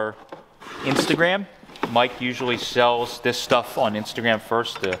follow our Instagram, Mike usually sells this stuff on Instagram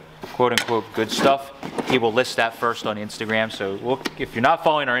first, the quote unquote good stuff. He will list that first on Instagram. So look, if you're not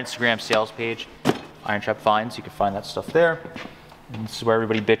following our Instagram sales page, IronTrap Finds, you can find that stuff there. And this is where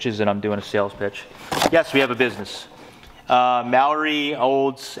everybody bitches and I'm doing a sales pitch. Yes, we have a business. Mallory,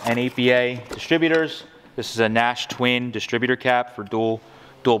 Olds, and APA distributors. This is a Nash Twin distributor cap for dual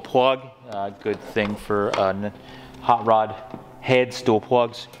plug. Good thing for hot rod heads, dual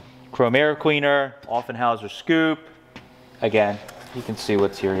plugs. Chrome air cleaner, Offenhauser scoop. Again, you can see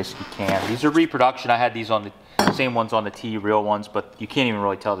what's here as you can. These are reproduction. I had these on the same ones on the T, real ones, but you can't even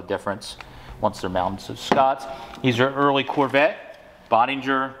really tell the difference once they're mounted. So Scott's. These are early Corvette,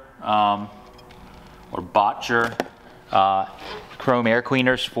 Bottinger, or Botcher. Chrome air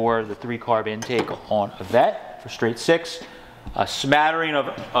cleaners for the 3-carb intake on a Vet for straight 6. A smattering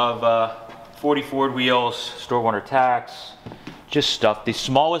of 40 Ford wheels, store winter tacks, just stuff. The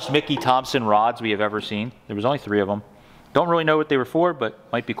smallest Mickey Thompson rods we have ever seen. There was only 3 of them. Don't really know what they were for, but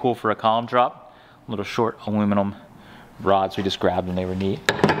might be cool for a column drop. Little short aluminum rods we just grabbed and they were neat.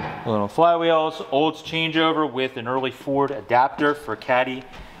 Little flywheels, Olds changeover with an early Ford adapter for Caddy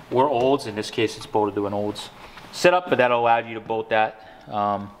or Olds. In this case, it's bolted to an Olds setup, but that'll allow you to bolt that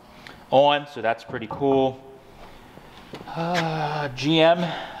on, so that's pretty cool. GM,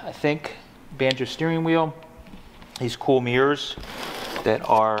 I think, Banjo steering wheel. These cool mirrors that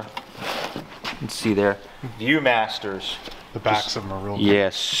are, let's see there, Viewmasters. The backs of them are real good. Yeah,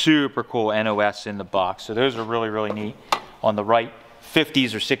 super cool NOS in the box. So those are really, really neat. On the right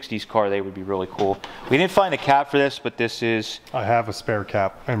 50s or 60s car, they would be really cool. We didn't find a cap for this, but this is... I have a spare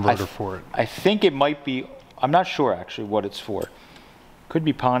cap inverter for it. I think it might be... I'm not sure actually what it's for. Could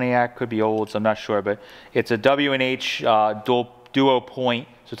be Pontiac, could be Olds, I'm not sure, but it's a W&H duo point,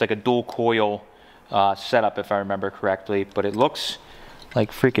 so it's like a dual coil setup if I remember correctly, but it looks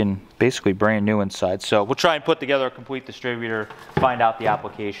like freaking basically brand new inside. So we'll try and put together a complete distributor, find out the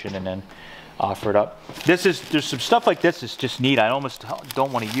application, and then offer it up. There's some stuff like this that's just neat. I almost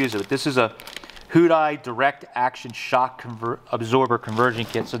don't want to use it, but this is a Hudai direct action shock absorber conversion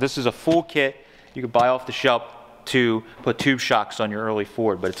kit. So this is a full kit you could buy off the shelf to put tube shocks on your early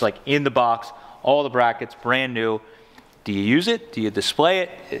Ford, but it's like in the box, all the brackets, brand new. Do you use it? Do you display it?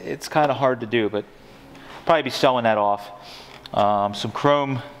 It's kind of hard to do, but probably be selling that off. Some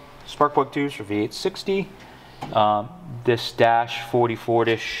chrome spark plug tubes for V860. This dash,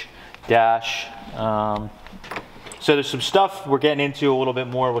 40-ish dash. So there's some stuff we're getting into a little bit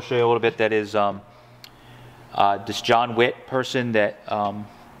more. We'll show you a little bit. That is this John Witt person that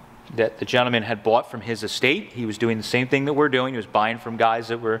the gentleman had bought from his estate. He was doing the same thing that we're doing. He was buying from guys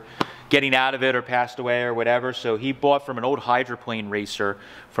that were getting out of it or passed away or whatever. So he bought from an old hydroplane racer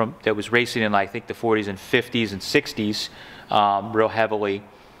that was racing in, I think, the 40s and 50s and 60s real heavily.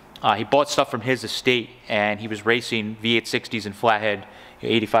 He bought stuff from his estate, and he was racing V860s and flathead,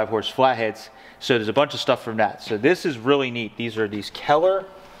 85 horse flatheads. So there's a bunch of stuff from that. So this is really neat. These are these Keller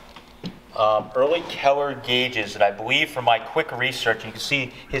early Keller gauges that I believe from my quick research, you can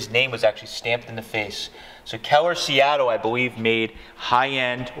see his name was actually stamped in the face. So Keller Seattle, I believe, made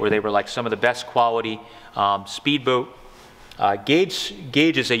high-end, or they were like some of the best quality speedboat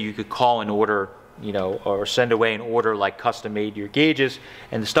gauges that you could call and order, you know, or send away and order like custom-made your gauges.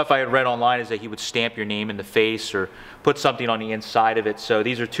 And the stuff I had read online is that he would stamp your name in the face or put something on the inside of it. So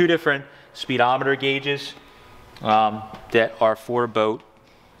these are two different speedometer gauges that are for a boat.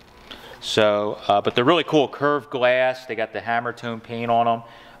 So, but they're really cool, curved glass. They got the hammer tone paint on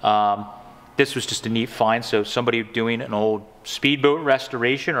them. This was just a neat find, so somebody doing an old speedboat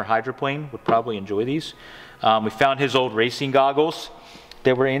restoration or hydroplane would probably enjoy these. We found his old racing goggles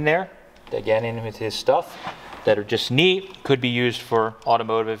that were in there, again in with his stuff, that are just neat. Could be used for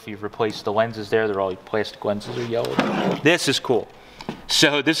automotive if you've replaced the lenses there. They're all plastic lenses are yellow. This is cool.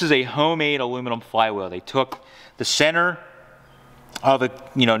 So this is a homemade aluminum flywheel. They took the center of a,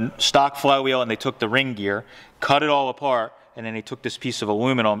 you know, stock flywheel and they took the ring gear, cut it all apart, and then they took this piece of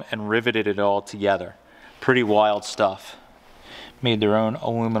aluminum and riveted it all together. Pretty wild stuff. Made their own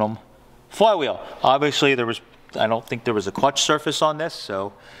aluminum flywheel. Obviously I don't think there was a clutch surface on this,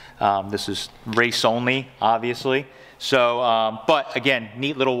 so this is race only, obviously. So, but again,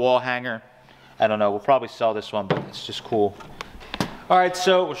 neat little wall hanger. I don't know, we'll probably sell this one, but it's just cool. All right,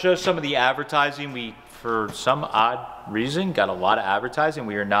 so we'll show some of the advertising. We, for some odd reason, got a lot of advertising.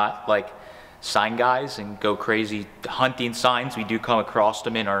 We are not like sign guys and go crazy hunting signs. We do come across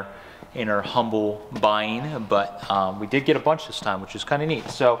them in our humble buying, but we did get a bunch this time, which is kind of neat.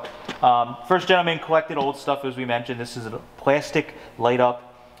 So first gentleman collected old stuff, as we mentioned. This is a plastic light up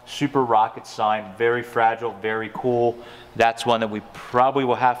super rocket sign, very fragile, very cool. That's one that we probably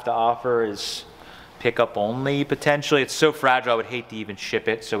will have to offer is pickup only potentially. It's so fragile I would hate to even ship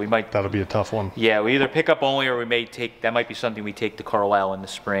it, so we might. That'll be a tough one. Yeah, we either pick up only or we may take, that might be something we take to Carlisle in the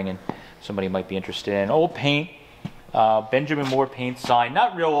spring and somebody might be interested in. Old paint, Benjamin Moore paint sign,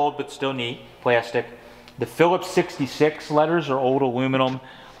 not real old but still neat, plastic. The Phillips 66 letters are old aluminum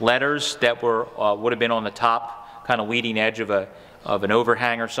letters that were would have been on the top, kind of leading edge of an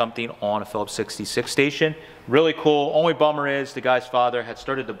overhang or something on a Phillips 66 station. Really cool. Only bummer is the guy's father had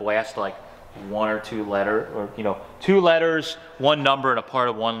started to blast like one or two letter, or you know, two letters, one number, and a part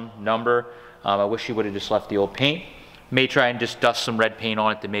of one number. I wish he would have just left the old paint. May try and just dust some red paint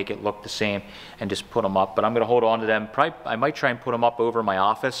on it to make it look the same and just put them up, but I'm going to hold on to them. Probably, I might try and put them up over my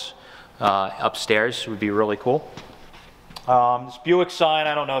office upstairs. It would be really cool. This Buick sign,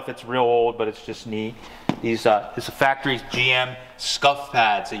 I don't know if it's real old, but it's just neat. These, it's a factory's GM scuff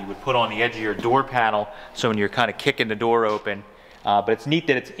pads that you would put on the edge of your door panel, so when you're kind of kicking the door open. But it's neat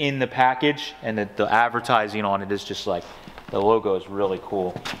that it's in the package and that the advertising on it is just like, the logo is really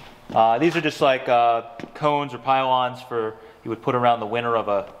cool. These are just like cones or pylons for you would put around the winner of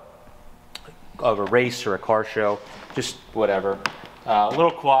a race or a car show, just whatever. A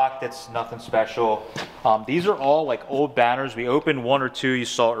little clock that's nothing special. These are all like old banners. We opened one or two you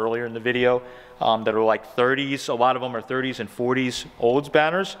saw earlier in the video that are like 30s. A lot of them are 30s and 40s olds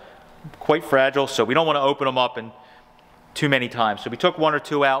banners, quite fragile. So we don't want to open them up and too many times. So we took one or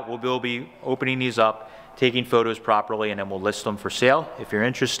two out. We'll be opening these up, taking photos properly, and then we'll list them for sale. If you're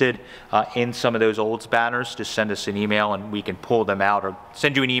interested in some of those olds banners, just send us an email and we can pull them out, or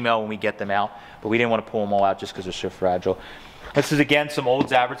send you an email when we get them out. But we didn't want to pull them all out just because they're so fragile. This is again some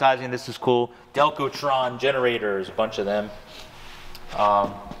olds advertising. This is cool. Delcotron generators, a bunch of them.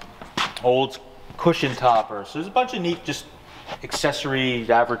 Olds cushion toppers. So there's a bunch of neat just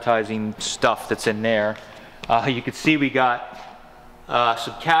accessory advertising stuff that's in there. You can see we got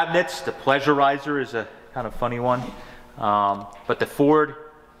some cabinets. The Pleasurizer is a kind of funny one. But the Ford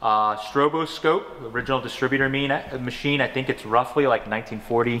stroboscope, the original distributor machine, I think it's roughly like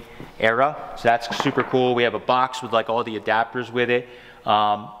 1940 era. So that's super cool. We have a box with like all the adapters with it.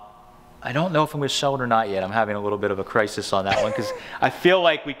 I don't know if I'm going to sell it or not yet. I'm having a little bit of a crisis on that one because I feel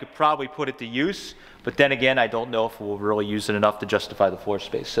like we could probably put it to use. But then again, I don't know if we'll really use it enough to justify the floor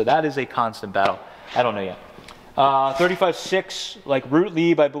space. So that is a constant battle. I don't know yet. 35.6, like root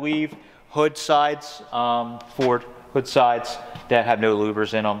leaf, I believe, hood sides, Ford hood sides that have no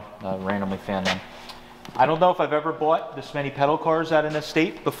louvers in them. Randomly found them. I don't know if I've ever bought this many pedal cars at an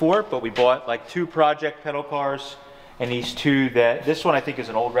estate before, but we bought like 2 project pedal cars and these 2 that, this one I think is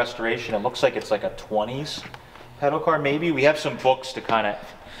an old restoration. It looks like it's like a 20s pedal car maybe. We have some books to kind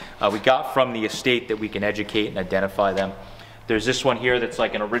of, we got from the estate that we can educate and identify them. There's this one here that's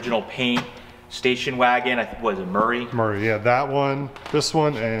like an original paint station wagon. Was it Murray? Murray, yeah, that one, this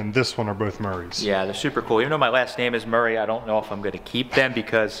one, and this one are both Murrays. Yeah, they're super cool. Even though my last name is Murray, I don't know if I'm going to keep them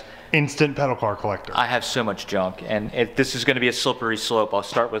because Instant pedal car collector. I have so much junk, and this is going to be a slippery slope. I'll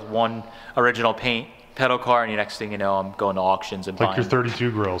start with one original paint pedal car, and the next thing you know, I'm going to auctions and Like buying. your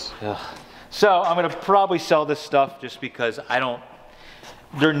 32 grills. Ugh. So I'm going to probably sell this stuff just because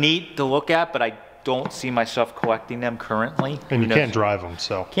they're neat to look at, but I don't see myself collecting them currently. And you can't drive them,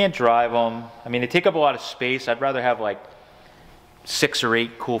 so. Can't drive them. I mean, they take up a lot of space. I'd rather have like 6 or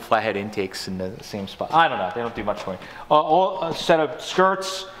 8 cool flathead intakes in the same spot. I don't know. They don't do much for me. A set of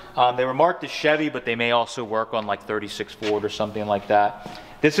skirts. They were marked as Chevy, but they may also work on like 36 Ford or something like that.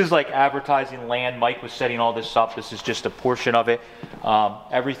 This is like advertising land. Mike was setting all this up. This is just a portion of it.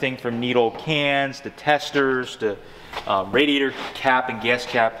 Everything from needle cans to testers to radiator cap and gas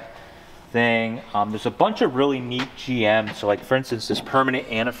cap thing. There's a bunch of really neat GM. So like for instance, this permanent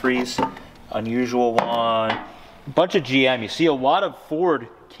antifreeze, unusual one. A bunch of GM. You see a lot of Ford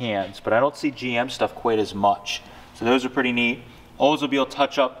cans, but I don't see GM stuff quite as much. So those are pretty neat. Oldsmobile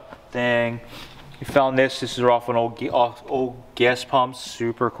touch-up thing. We found this. This is off an old gas pump.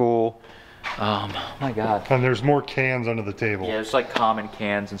 Super cool. Oh my God. And there's more cans under the table. Yeah, there's like common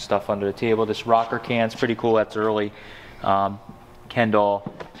cans and stuff under the table. This rocker can's pretty cool. That's early.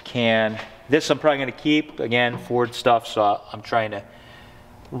 Kendall can. This I'm probably going to keep. Again, Ford stuff. So I'm trying to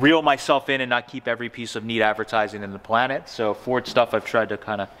reel myself in and not keep every piece of neat advertising in the planet. So Ford stuff, I've tried to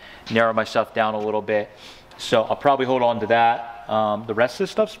kind of narrow myself down a little bit. So I'll probably hold on to that. The rest of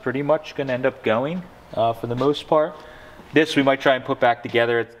this stuff's pretty much going to end up going for the most part. This we might try and put back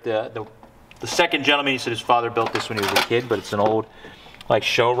together. The second gentleman, he said his father built this when he was a kid, but it's an old like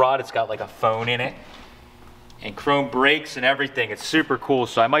show rod. It's got like a phone in it and chrome brakes and everything. It's super cool.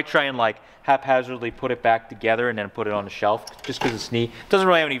 So I might try and like haphazardly put it back together and then put it on the shelf just because it's neat. It doesn't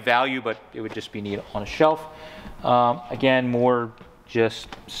really have any value, but it would just be neat on a shelf. Again, more just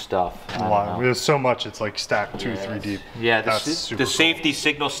stuff. Wow, there's so much, it's like stacked 2-3 deep. Yeah, That's the super safety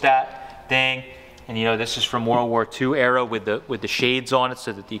signal stat thing, and you know this is from World War II era with the shades on it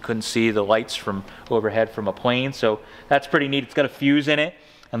so that you couldn't see the lights from overhead from a plane. So that's pretty neat. It's got a fuse in it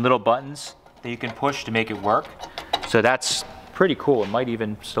and little buttons that you can push to make it work. So that's pretty cool. It might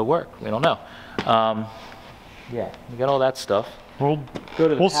even still work. We don't know. Yeah, you got all that stuff. We'll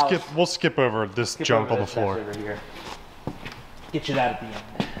skip over this junk on the floor. Over here. Get you that at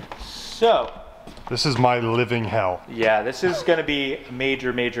the end. So, this is my living hell. yeah, this is going to be a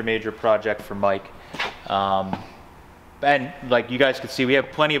major project for Mike. And like you guys can see, we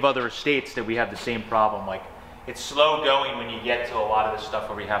have plenty of other estates that we have the same problem. Like it's slow going when you get to a lot of this stuff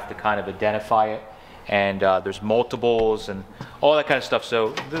where we have to kind of identify it. And there's multiples and all that kind of stuff.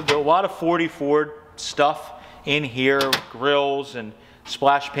 So there's a lot of 40 Ford stuff in here, grills and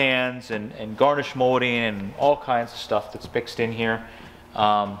splash pans and garnish molding and all kinds of stuff that's mixed in here.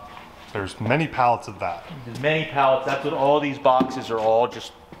 There's many pallets of that. There's many pallets. That's what all these boxes are all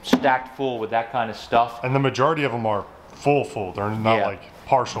just stacked full with that kind of stuff. And the majority of them are full. They're not like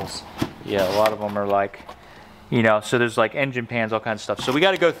partials. Yeah, a lot of them are like, you know, so there's like engine pans, all kinds of stuff. So we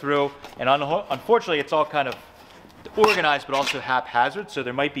got to go through, and unfortunately it's all kind of organized but also haphazard. So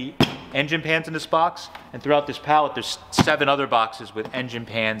there might be engine pans in this box, and throughout this pallet there's 7 other boxes with engine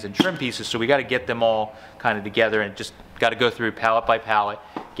pans and trim pieces. So we got to get them all kind of together and just got to go through pallet by pallet,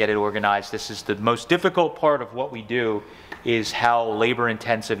 get it organized. This is the most difficult part of what we do, is how labor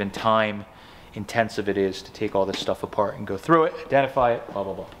intensive and time intensive it is to take all this stuff apart and go through it, identify it, blah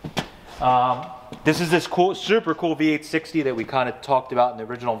blah blah. This is this cool, super cool V860 that we kind of talked about in the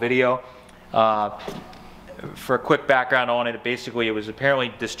original video. For a quick background on it, basically it was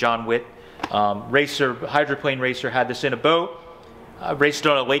apparently this John Witt racer, hydroplane racer, had this in a boat, raced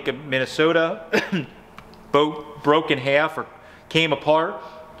on a lake of Minnesota. Boat broke in half or came apart,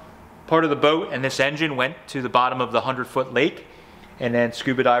 part of the boat, and this engine went to the bottom of the 100-foot lake, and then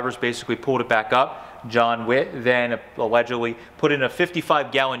scuba divers basically pulled it back up. John Witt then allegedly put in a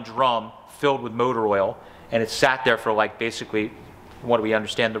 55-gallon drum filled with motor oil, and it sat there for like basically, what do we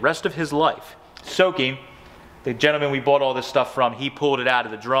understand, the rest of his life, soaking. The gentleman we bought all this stuff from, he pulled it out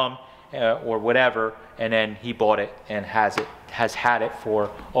of the drum or whatever, and then he bought it and has had it for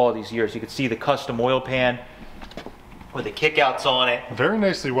all these years. You can see the custom oil pan with the kickouts on it. Very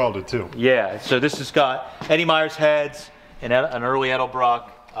nicely welded too. Yeah, so this has got Eddie Meyer's heads and an early Edelbrock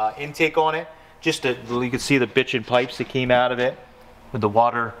intake on it. Just you can see the bitchin' pipes that came out of it with the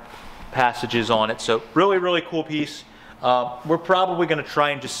water passages on it. So really cool piece. We're probably going to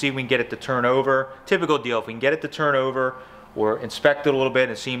try and just see if we can get it to turn over. Typical deal, if we can get it to turn over or inspect it a little bit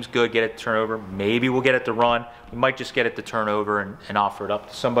and it seems good, get it to turn over. Maybe we'll get it to run. We might just get it to turn over and offer it up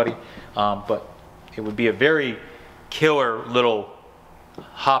to somebody. But it would be a very killer little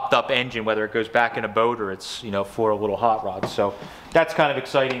hopped up engine, whether it goes back in a boat or it's, you know, for a little hot rod. So that's kind of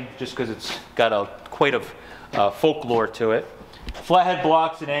exciting just because it's got quite a folklore to it. Flathead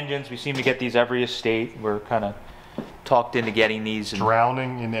blocks and engines, we seem to get these every estate. We're kind of talked into getting these.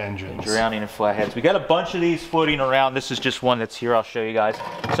 Drowning in engines. Drowning in flatheads. We got a bunch of these floating around. This is just one that's here. I'll show you guys.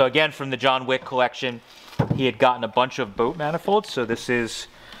 So again, from the John Wick collection, he had gotten a bunch of boat manifolds. So this is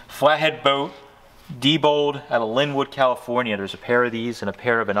flathead boat, debowled out of Linwood, California. There's a pair of these and a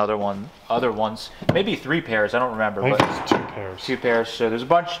pair of other ones. Maybe 3 pairs, I don't remember. I think but it's 2 pairs. 2 pairs. So there's a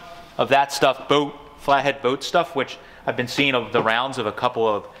bunch of that stuff, flathead boat stuff, which I've been seeing of the rounds of a couple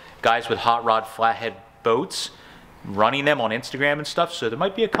of guys with hot rod flathead boats running them on Instagram and stuff. So there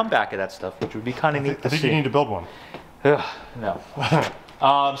might be a comeback of that stuff, which would be kind of neat to see. I think you need to build one. No.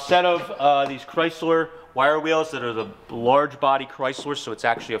 Set of these Chrysler wire wheels that are the large body Chrysler, so it's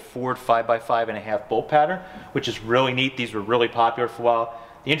actually a Ford 5x5.5 bolt pattern, which is really neat. These were really popular for a while.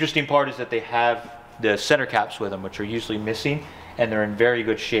 The interesting part is that they have the center caps with them, which are usually missing, and they're in very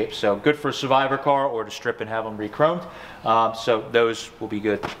good shape. So good for a survivor car or to strip and have them re-chromed. So those will be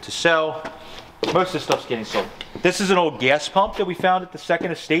good to sell. Most of the stuff's getting sold. This is an old gas pump that we found at the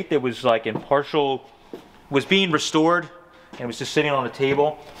second estate that was like in partial, was being restored, and it was just sitting on a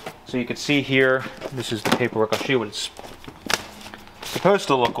table. So you can see here, this is the paperwork. I'll show you what it's supposed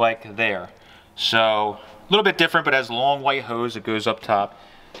to look like there. So a little bit different, but has a long white hose that goes up top.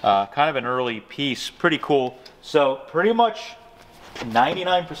 Kind of an early piece, pretty cool. So pretty much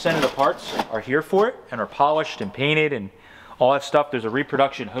 99% of the parts are here for it and are polished and painted and all that stuff. There's a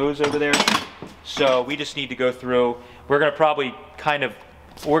reproduction hose over there. So we just need to go through. We're gonna probably kind of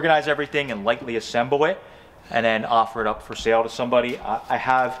organize everything and lightly assemble it and then offer it up for sale to somebody. I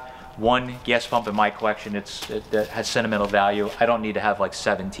have one gas pump in my collection that has sentimental value. I don't need to have like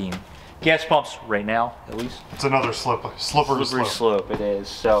 17 gas pumps right now, at least. It's another slippery slope. It is.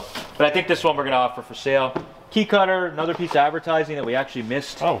 So, but I think this one we're gonna offer for sale. Key cutter, another piece of advertising that we actually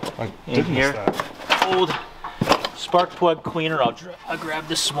missed. Oh, I did miss that. Old spark plug cleaner. I'll grab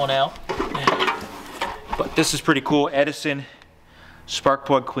this one out. But this is pretty cool. Edison spark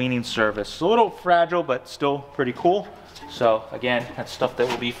plug cleaning service. A little fragile, but still pretty cool. So again, that's stuff that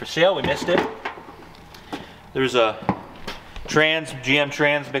will be for sale. We missed it. There's a GM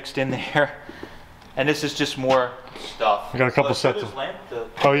trans mixed in there. And this is just more stuff. We got a couple sets of,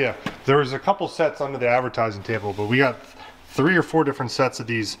 oh yeah, there was a couple sets under the advertising table, but we got 3 or 4 different sets of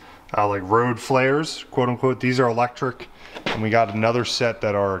these like road flares, quote unquote. These are electric, and we got another set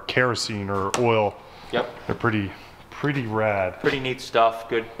that are kerosene or oil. Yep. They're pretty rad. Pretty neat stuff.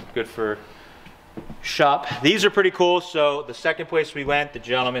 Good for shop. These are pretty cool. So the second place we went, the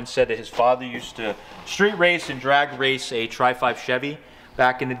gentleman said that his father used to street race and drag race a Tri-5 Chevy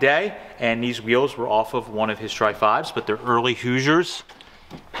back in the day, and these wheels were off of one of his Tri-5s, but they're early Hoosiers,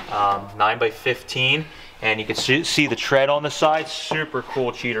 9x15, and you can see the tread on the side. Super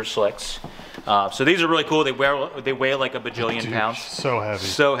cool cheater slicks. So these are really cool. They weigh like a bajillion pounds. So heavy.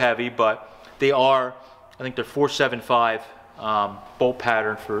 So heavy, but they are, I think they're 475 bolt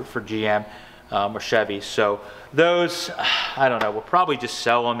pattern for GM or Chevy. So those, I don't know, we'll probably just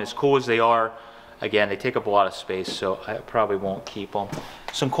sell them. As cool as they are, again, they take up a lot of space, so I probably won't keep them.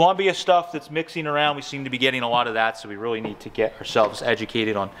 Some Columbia stuff that's mixing around. We seem to be getting a lot of that, so we really need to get ourselves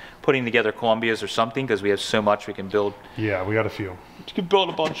educated on putting together Columbias or something, because we have so much we can build. Yeah, we got a few. You can build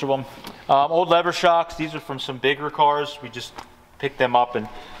a bunch of them. Old lever shocks. These are from some bigger cars. We just picked them up, and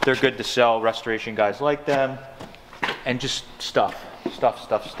they're good to sell. Restoration guys like them. And just stuff.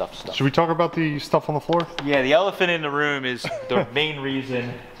 Should we talk about the stuff on the floor? Yeah, the elephant in the room is the main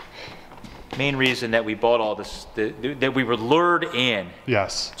reason that we bought all this, that we were lured in.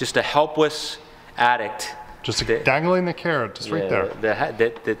 Yes. Just a helpless addict. Just dangling the carrot, just right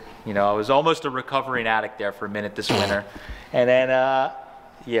there. You know, I was almost a recovering addict there for a minute this winter. And then,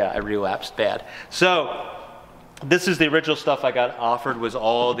 yeah, I relapsed bad. So, this is the original stuff I got offered, was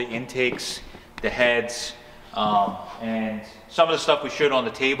all the intakes, the heads, and some of the stuff we showed on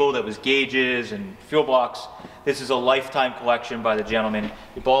the table that was gauges and fuel blocks. This is a lifetime collection by the gentleman.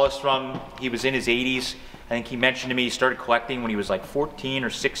 He bought us from, he was in his 80s. I think he mentioned to me he started collecting when he was like 14 or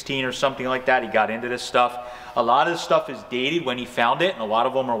 16 or something like that. He got into this stuff. A lot of this stuff is dated when he found it, and a lot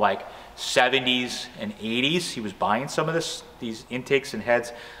of them are like 70s and 80s. He was buying some of these intakes and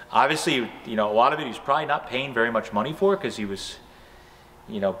heads. Obviously, you know, a lot of it he was probably not paying very much money for, because he was,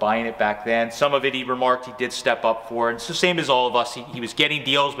 you know, buying it back then. Some of it he remarked he did step up for. And it's the same as all of us. He was getting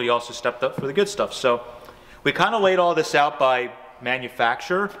deals, but he also stepped up for the good stuff. So we kind of laid all this out by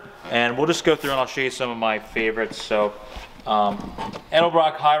manufacturer, and we'll just go through and I'll show you some of my favorites. So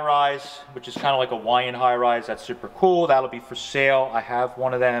Edelbrock high rise, which is kind of like a Hawaiian high rise. That's super cool. That'll be for sale. I have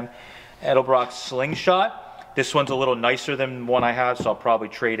one of them. Edelbrock slingshot. This one's a little nicer than the one I have, so I'll probably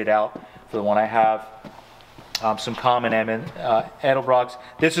trade it out for the one I have. Some common Edelbrocks.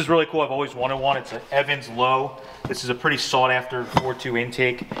 This is really cool. I've always wanted one. It's an Evans Low. This is a pretty sought after 4.2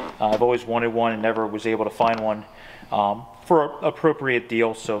 intake. I've always wanted one and never was able to find one for an appropriate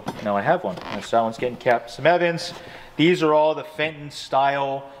deal, so now I have one. So that one's getting kept. Some Evans. These are all the Fenton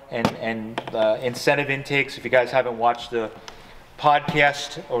style and incentive intakes. If you guys haven't watched the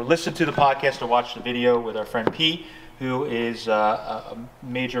podcast or listened to the podcast or watched the video with our friend Pete, who is a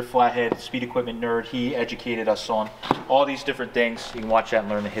major flathead speed equipment nerd, he educated us on all these different things. You can watch that and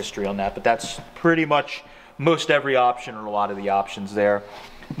learn the history on that, but that's pretty much most every option or a lot of the options there.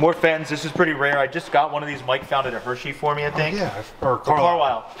 More Fentons. This is pretty rare. I just got one of these. Mike found it at Hershey for me, I think. Oh, yeah, or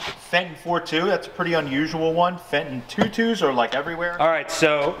Carlisle. Fenton 4.2. That's a pretty unusual one. Fenton 2.2s are like everywhere. All right,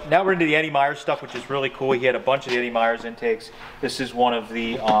 so now we're into the Eddie Myers stuff, which is really cool. He had a bunch of the Eddie Myers intakes. This is one of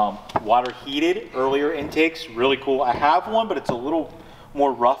the water heated earlier intakes. Really cool. I have one, but it's a little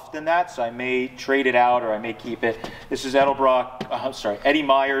more rough than that, so I may trade it out or I may keep it. This is Eddie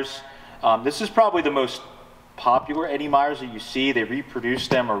Myers. This is probably the most popular Eddie Myers that you see. They reproduce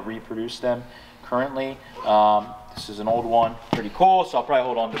them currently. This is an old one, pretty cool, so I'll probably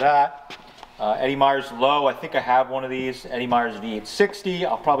hold on to that. Eddie Myers Low, I think I have one of these. Eddie Myers V860,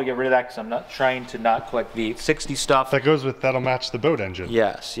 I'll probably get rid of that because I'm not trying to not collect V860 stuff. That goes with, that'll match the boat engine.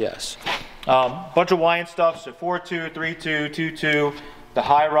 Yes, yes. Bunch of Hawaiian stuff, so 4.2, 3.2, 2.2. The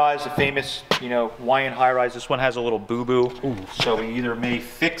high rise, the famous, Hawaiian high rise. This one has a little boo-boo, so we either may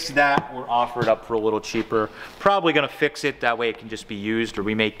fix that or offer it up for a little cheaper. Probably gonna fix it, that way it can just be used, or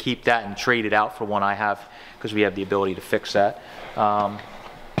we may keep that and trade it out for one I have, because we have the ability to fix that. So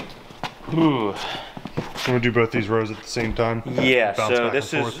we'll do both these rows at the same time? Yeah, so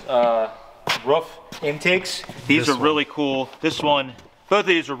this is roof intakes. These are really cool. This one, both of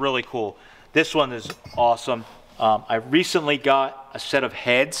these are really cool. This one is awesome. I recently got a set of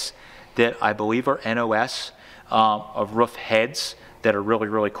heads that I believe are NOS, of roof heads that are really,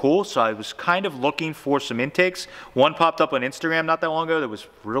 really cool. So I was kind of looking for some intakes. One popped up on Instagram not that long ago that was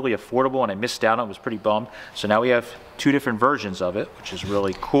really affordable and I missed out on it. I was pretty bummed. So now we have two different versions of it, which is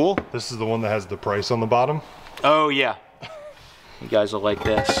really cool. This is the one that has the price on the bottom? Oh yeah. You guys will like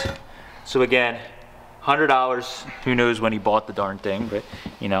this. So again, $100. Who knows when he bought the darn thing, but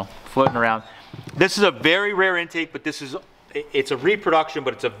floating around. This is a very rare intake, but it's a reproduction,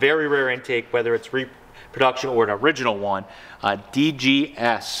 but it's a very rare intake, whether it's reproduction or an original one.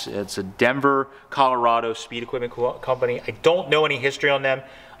 DGS, it's a Denver, Colorado speed equipment company. I don't know any history on them.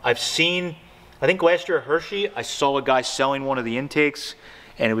 I've seen, I think last year at Hershey, I saw a guy selling one of the intakes,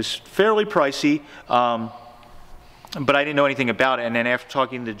 and it was fairly pricey, but I didn't know anything about it. And then after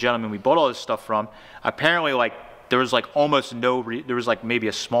talking to the gentleman we bought all this stuff from, apparently there was almost no, there was maybe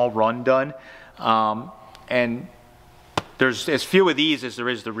a small run done. And there's as few of these as there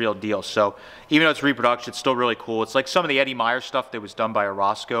is the real deal. So even though it's reproduction, it's still really cool. It's like some of the Eddie Myers stuff that was done by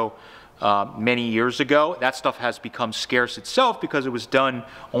Orozco many years ago. That stuff has become scarce itself because it was done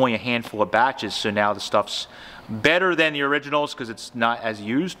only a handful of batches. So now the stuff's better than the originals because it's not as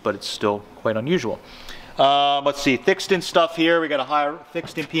used, but it's still quite unusual. Let's see, Thixton stuff here. We got a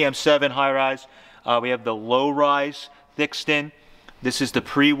Thixton PM7 high rise. We have the low rise Thixton. This is the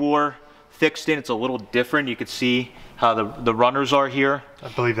pre-war Thixton. It's a little different. You can see how the runners are here. I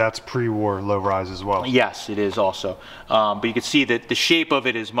believe that's pre-war low rise as well. Yes, it is also. But you can see that the shape of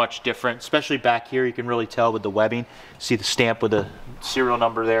it is much different, especially back here. You can really tell with the webbing. See the stamp with the serial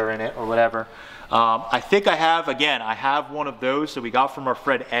number there in it or whatever. I think I have one of those that we got from our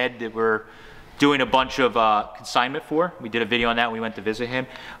friend Ed that we're doing a bunch of consignment for. We did a video on that. We went to visit him.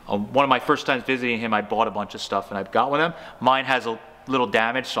 One of my first times visiting him, I bought a bunch of stuff and I've got one of them. Mine has a little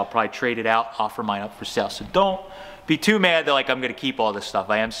damage, so I'll probably trade it out, offer mine up for sale. So don't be too mad that I'm going to keep all this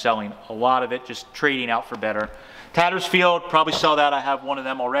stuff. I am selling a lot of it, just trading out for better. Tattersfield, probably sell that. I have one of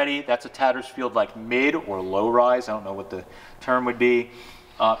them already. That's a Tattersfield mid or low rise. I don't know what the term would be.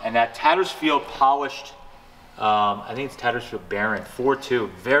 And that Tattersfield polished, I think it's Tattersfield Baron 4.2,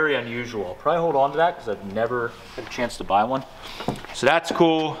 very unusual. I'll probably hold on to that because I've never had a chance to buy one. So that's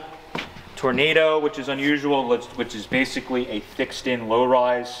cool. Tornado, which is unusual, which is basically a Thixton low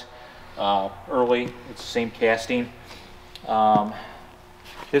rise early. It's the same casting.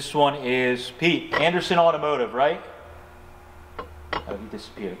 This one is Pete, Anderson Automotive, right? Oh, he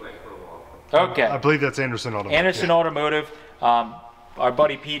disappeared. Okay. I believe that's Anderson Automotive. Anderson Automotive. Our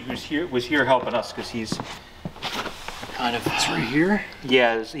buddy Pete, was here helping us because he's kind of. It's right here.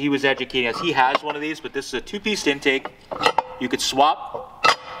 Yeah, he was educating us. He has one of these, but this is a 2-piece intake. You could swap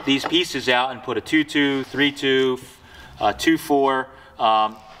these pieces out and put a 2-2, 3-2, 2-4.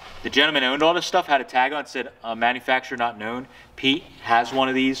 The gentleman owned all this stuff, had a tag on it, said manufacturer not known. Pete has one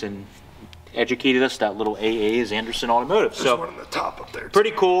of these and educated us. That little AA is Anderson Automotive. There's so one on the top up there.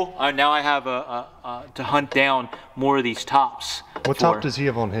 pretty cool. Now I have to hunt down more of these tops. What top does he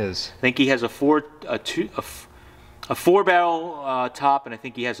have on his? I think he has a 4-barrel top, and I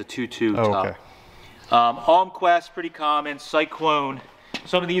think he has a 2-2 top. Okay. Almquest, pretty common. Cyclone.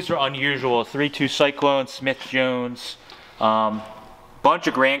 Some of these are unusual. 3-2 Cyclone, Smith Jones. Bunch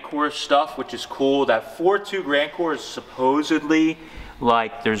of Grand Core stuff, which is cool. That 4-2 Grand Core is supposedly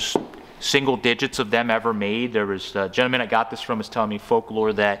like there's single digits of them ever made. There was a gentleman I got this from was telling me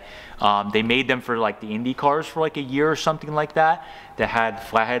folklore that they made them for like the Indy cars for like a year or something like that had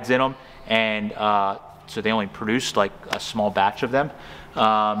flatheads in them, and so they only produced like a small batch of them.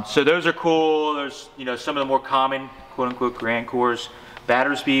 So those are cool. There's some of the more common quote-unquote Grand Cores.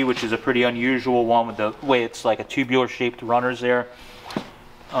 Battersby, which is a pretty unusual one with the way it's like a tubular shaped runners there.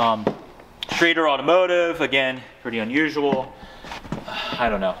 Schrader Automotive, again, pretty unusual. I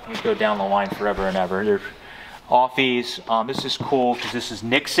don't know, you go down the line forever and ever. They're Offies. This is cool because this is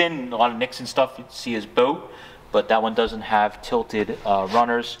Nixon. A lot of Nixon stuff you see is boat, but that one doesn't have tilted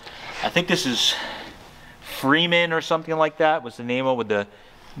runners. I think this is Freeman or something like that was the name of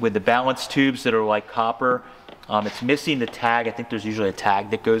with the balance tubes that are like copper. It's missing the tag. I think there's usually a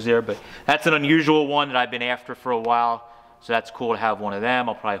tag that goes there, but that's an unusual one that I've been after for a while. So that's cool to have one of them.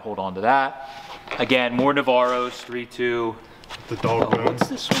 I'll probably hold on to that. Again, more Navarros, 3-2. The dog bone. What's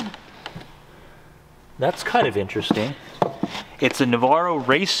this one? That's kind of interesting. It's a Navarro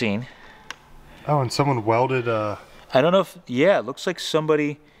Racing. Oh, and someone welded I don't know if, yeah, it looks like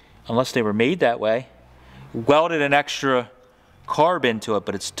somebody, unless they were made that way, welded an extra carb into it,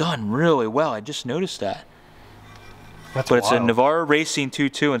 but it's done really well. I just noticed that. That's But it's wild. a Navarro Racing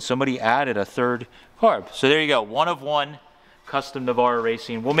 2-2, and somebody added a third carb. So there you go, one of one, custom Navarro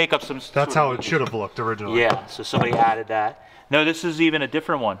Racing. We'll make up some. That's how it should have looked originally. Yeah, so somebody added that. No, this is even a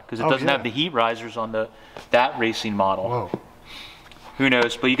different one because it doesn't have the heat risers on that racing model. Whoa. Who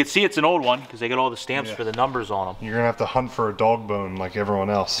knows? But you can see it's an old one because they got all the stamps for the numbers on them. You're gonna have to hunt for a dog bone like everyone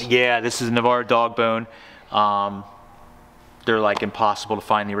else. Yeah, this is a Navarro dog bone. They're like impossible to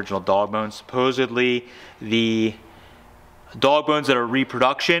find the original dog bones. Supposedly, the dog bones that are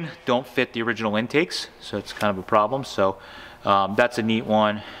reproduction don't fit the original intakes, so it's kind of a problem. So that's a neat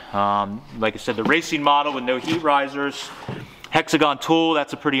one. Like I said, the racing model with no heat risers. Hexagon tool,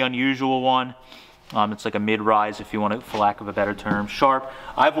 that's a pretty unusual one. It's like a mid-rise, if you want it, for lack of a better term. Sharp.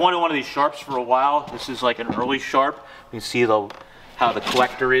 I've wanted one of these Sharps for a while. This is like an early Sharp. You can see how the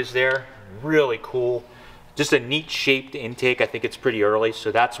collector is there. Really cool. Just a neat shaped intake. I think it's pretty early,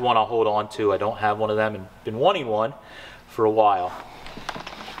 so that's one I'll hold on to. I don't have one of them and been wanting one for a while.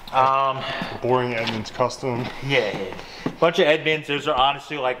 Boring Edmunds custom. Yeah. Bunch of Edmunds. Those are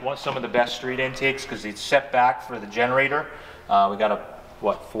honestly like some of the best street intakes because it's set back for the generator. We got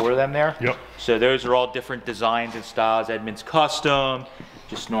four of them there? Yep. So those are all different designs and styles. Edmunds custom,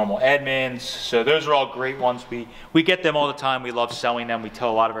 just normal Edmunds. So those are all great ones. We get them all the time. We love selling them. We tell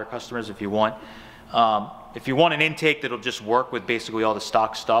a lot of our customers if you want an intake that'll just work with basically all the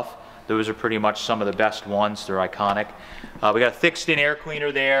stock stuff, those are pretty much some of the best ones. They're iconic. We got a thick-stin air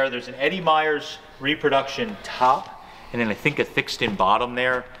cleaner there. There's an Eddie Myers reproduction top, and then I think a thick-stin bottom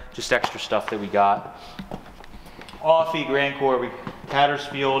there. Just extra stuff that we got. Offie, Grand Core,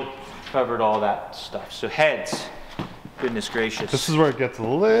 Tattersfield, covered all that stuff. So heads, goodness gracious. This is where it gets a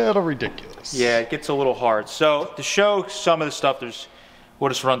little ridiculous. Yeah, it gets a little hard. So to show some of the stuff, we'll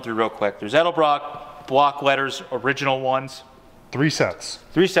just run through real quick. There's Edelbrock block letters, original ones. 3 sets.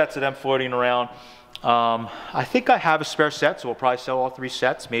 3 sets of them floating around. I think I have a spare set, so we'll probably sell all 3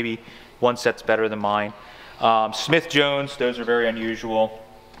 sets. Maybe one set's better than mine. Smith Jones, those are very unusual.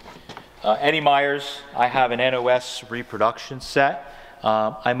 Eddie Myers, I have an NOS reproduction set.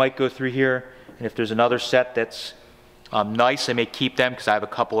 I might go through here, and if there's another set that's nice, I may keep them because I have a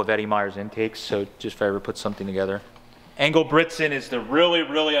couple of Eddie Myers intakes, so just if I ever put something together. Engel Britzen is the really,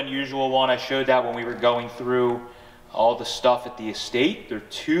 really unusual one. I showed that when we were going through all the stuff at the estate. They're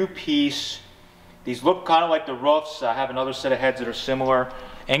 2-piece. These look kind of like the roofs. I have another set of heads that are similar.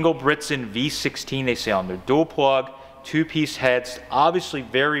 Engel Britzen V16, they say on their dual plug, 2-piece heads, obviously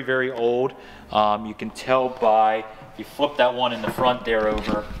very, very old. You can tell by, if you flip that one in the front there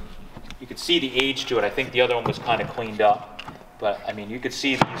over, you can see the age to it. I think the other one was kind of cleaned up. But I mean, you could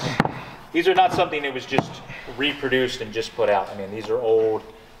see these are not something that was just reproduced and just put out. I mean, these are old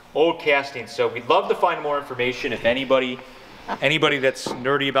old castings. So we'd love to find more information. If anybody that's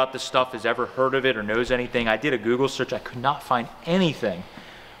nerdy about this stuff has ever heard of it or knows anything. I did a Google search. I could not find anything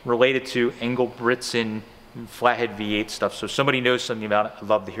related to Engelbritzen flathead V8 stuff. So if somebody knows something about it, I'd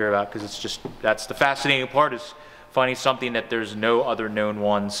love to hear about it, because it's just, that's the fascinating part, is finding something that there's no other known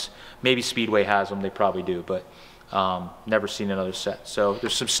ones. Maybe Speedway has them, they probably do, but never seen another set. So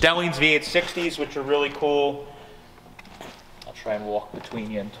there's some Stellings V860s, which are really cool. I'll try and walk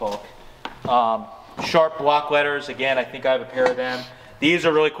between you and talk. Sharp block letters, again, I think I have a pair of them. These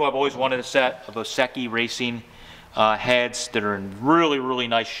are really cool. I've always wanted a set of Oseki Racing heads that are in really, really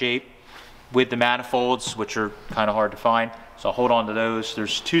nice shape with the manifolds, which are kind of hard to find. So I'll hold on to those.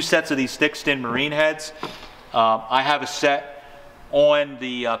 There's 2 sets of these thick-skin marine heads. I have a set on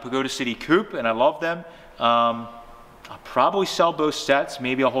the Pagoda City Coupe, and I love them. I'll probably sell both sets.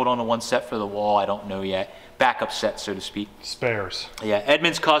 Maybe I'll hold on to one set for the wall. I don't know yet. Backup set, so to speak. Spares. Yeah,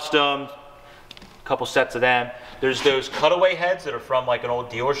 Edmunds Custom, a couple sets of them. There's those cutaway heads that are from like an old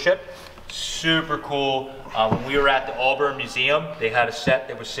dealership. Super cool. When we were at the Auburn Museum, they had a set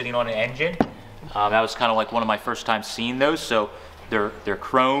that was sitting on an engine. That was kind of like one of my first times seeing those. So they're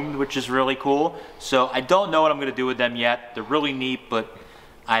chromed, which is really cool. So I don't know what I'm going to do with them yet. They're really neat, but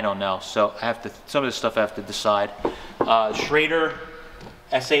I don't know. So I have to, some of this stuff I have to decide. Schrader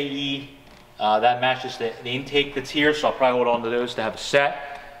SAE, that matches the intake that's here, so I'll probably hold on to those to have a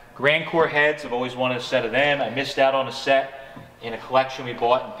set. Grand Core heads, I've always wanted a set of them. I missed out on a set in a collection we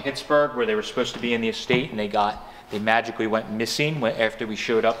bought in Pittsburgh where they were supposed to be in the estate, and they magically went missing after we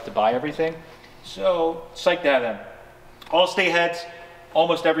showed up to buy everything. So psyched to have them. Allstate heads,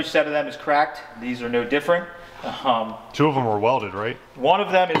 almost every set of them is cracked. These are no different. 2 of them were welded, right? One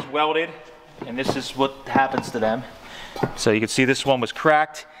of them is welded, and this is what happens to them. So you can see this one was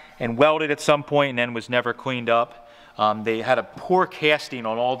cracked and welded at some point and then was never cleaned up. They had a poor casting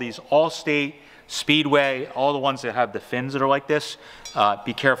on all these Allstate, Speedway, all the ones that have the fins that are like this.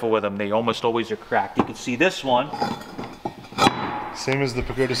 Be careful with them, they almost always are cracked. You can see this one. Same as the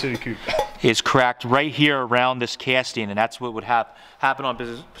Pagoda City Coupe. Is cracked right here around this casting, and that's what would happen on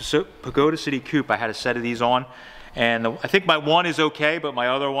Pagoda City Coupe. I had a set of these on, and I think my one is okay, but my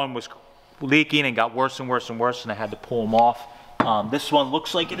other one was leaking and got worse and worse and worse, and I had to pull them off. This one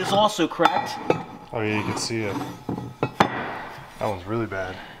looks like it is also cracked. Oh yeah, you can see it. That one's really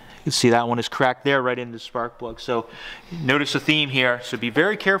bad. You can see that one is cracked there right into the spark plug. So notice a theme here. So be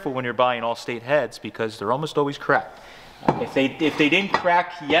very careful when you're buying Allstate heads, because they're almost always cracked. If they didn't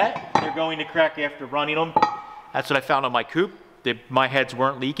crack yet, they're going to crack after running them. That's what I found on my coupe. My heads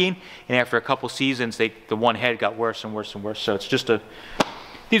weren't leaking, and after a couple seasons, the one head got worse and worse and worse. So it's just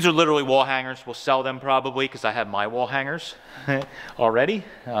these are literally wall hangers. We'll sell them probably, because I have my wall hangers already.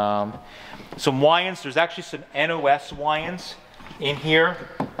 Some Wyans. There's actually some NOS Wyans in here.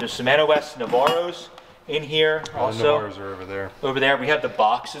 There's some NOS Navarros in here also. The Navarros are over there. Over there, we have the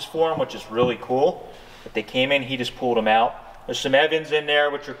boxes for them, which is really cool. But they came in, he just pulled them out. There's some Evans in there,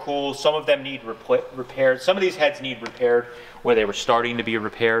 which are cool. Some of them need repaired. Some of these heads need repaired where they were starting to be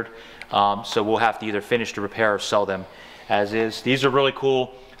repaired. So we'll have to either finish the repair or sell them as is. These are really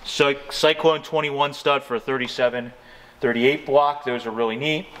cool. So Cyclone 21 stud for a 37-38 block. Those are really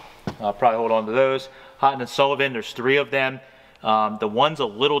neat. I'll probably hold on to those. Houghton and Sullivan, there's 3 of them. The one's a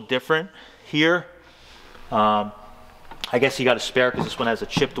little different here. I guess he got a spare because this one has a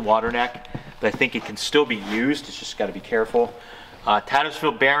chipped water neck, but I think it can still be used. It's just got to be careful.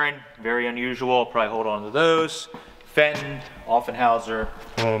 Tattersfield Baron, very unusual. I'll probably hold on to those. Fenton, Offenhauser.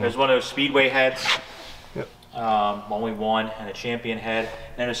 There's one of those Speedway heads. Yep. Only one, and a Champion head.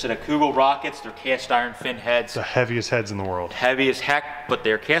 And then there's a Kugel Rockets. They're cast iron fin heads. The heaviest heads in the world. Heavy as heck, but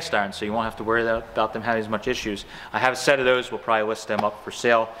they're cast iron, so you won't have to worry about them having as much issues. I have a set of those. We'll probably list them up for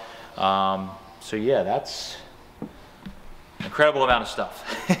sale. So yeah, that's an incredible amount of stuff.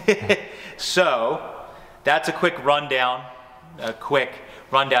 So that's a quick rundown of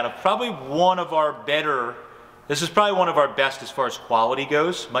probably one of our better. This is probably one of our best as far as quality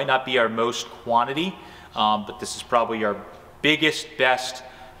goes. Might not be our most quantity, but this is probably our biggest, best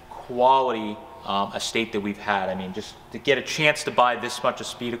quality estate that we've had. I mean, just to get a chance to buy this much of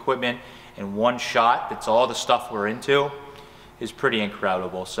speed equipment in one shot, that's all the stuff we're into, is pretty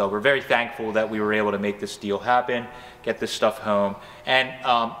incredible. So we're very thankful that we were able to make this deal happen, get this stuff home. And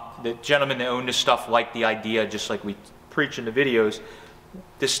the gentleman that owned this stuff liked the idea, just like we preach in the videos.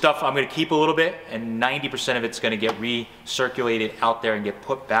 This stuff I'm going to keep a little bit, and 90% of it's going to get recirculated out there and get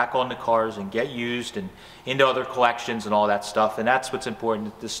put back on the cars and get used and into other collections and all that stuff. And that's what's important,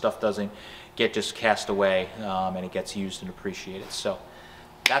 that this stuff doesn't get just cast away, and it gets used and appreciated. So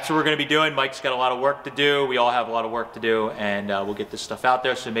that's what we're going to be doing. Mike's got a lot of work to do. We all have a lot of work to do, and we'll get this stuff out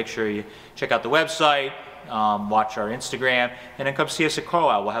there. So make sure you check out the website, watch our Instagram, and then come see us at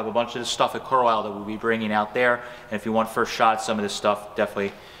Carlisle. We'll have a bunch of this stuff at Carlisle that we'll be bringing out there. And if you want first shot at some of this stuff,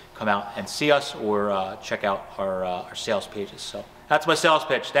 definitely come out and see us, or check out our sales pages. So that's my sales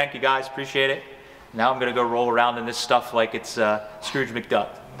pitch. Thank you guys, appreciate it. Now I'm gonna go roll around in this stuff like it's Scrooge McDuck.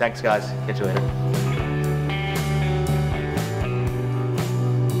 Thanks guys, catch you later.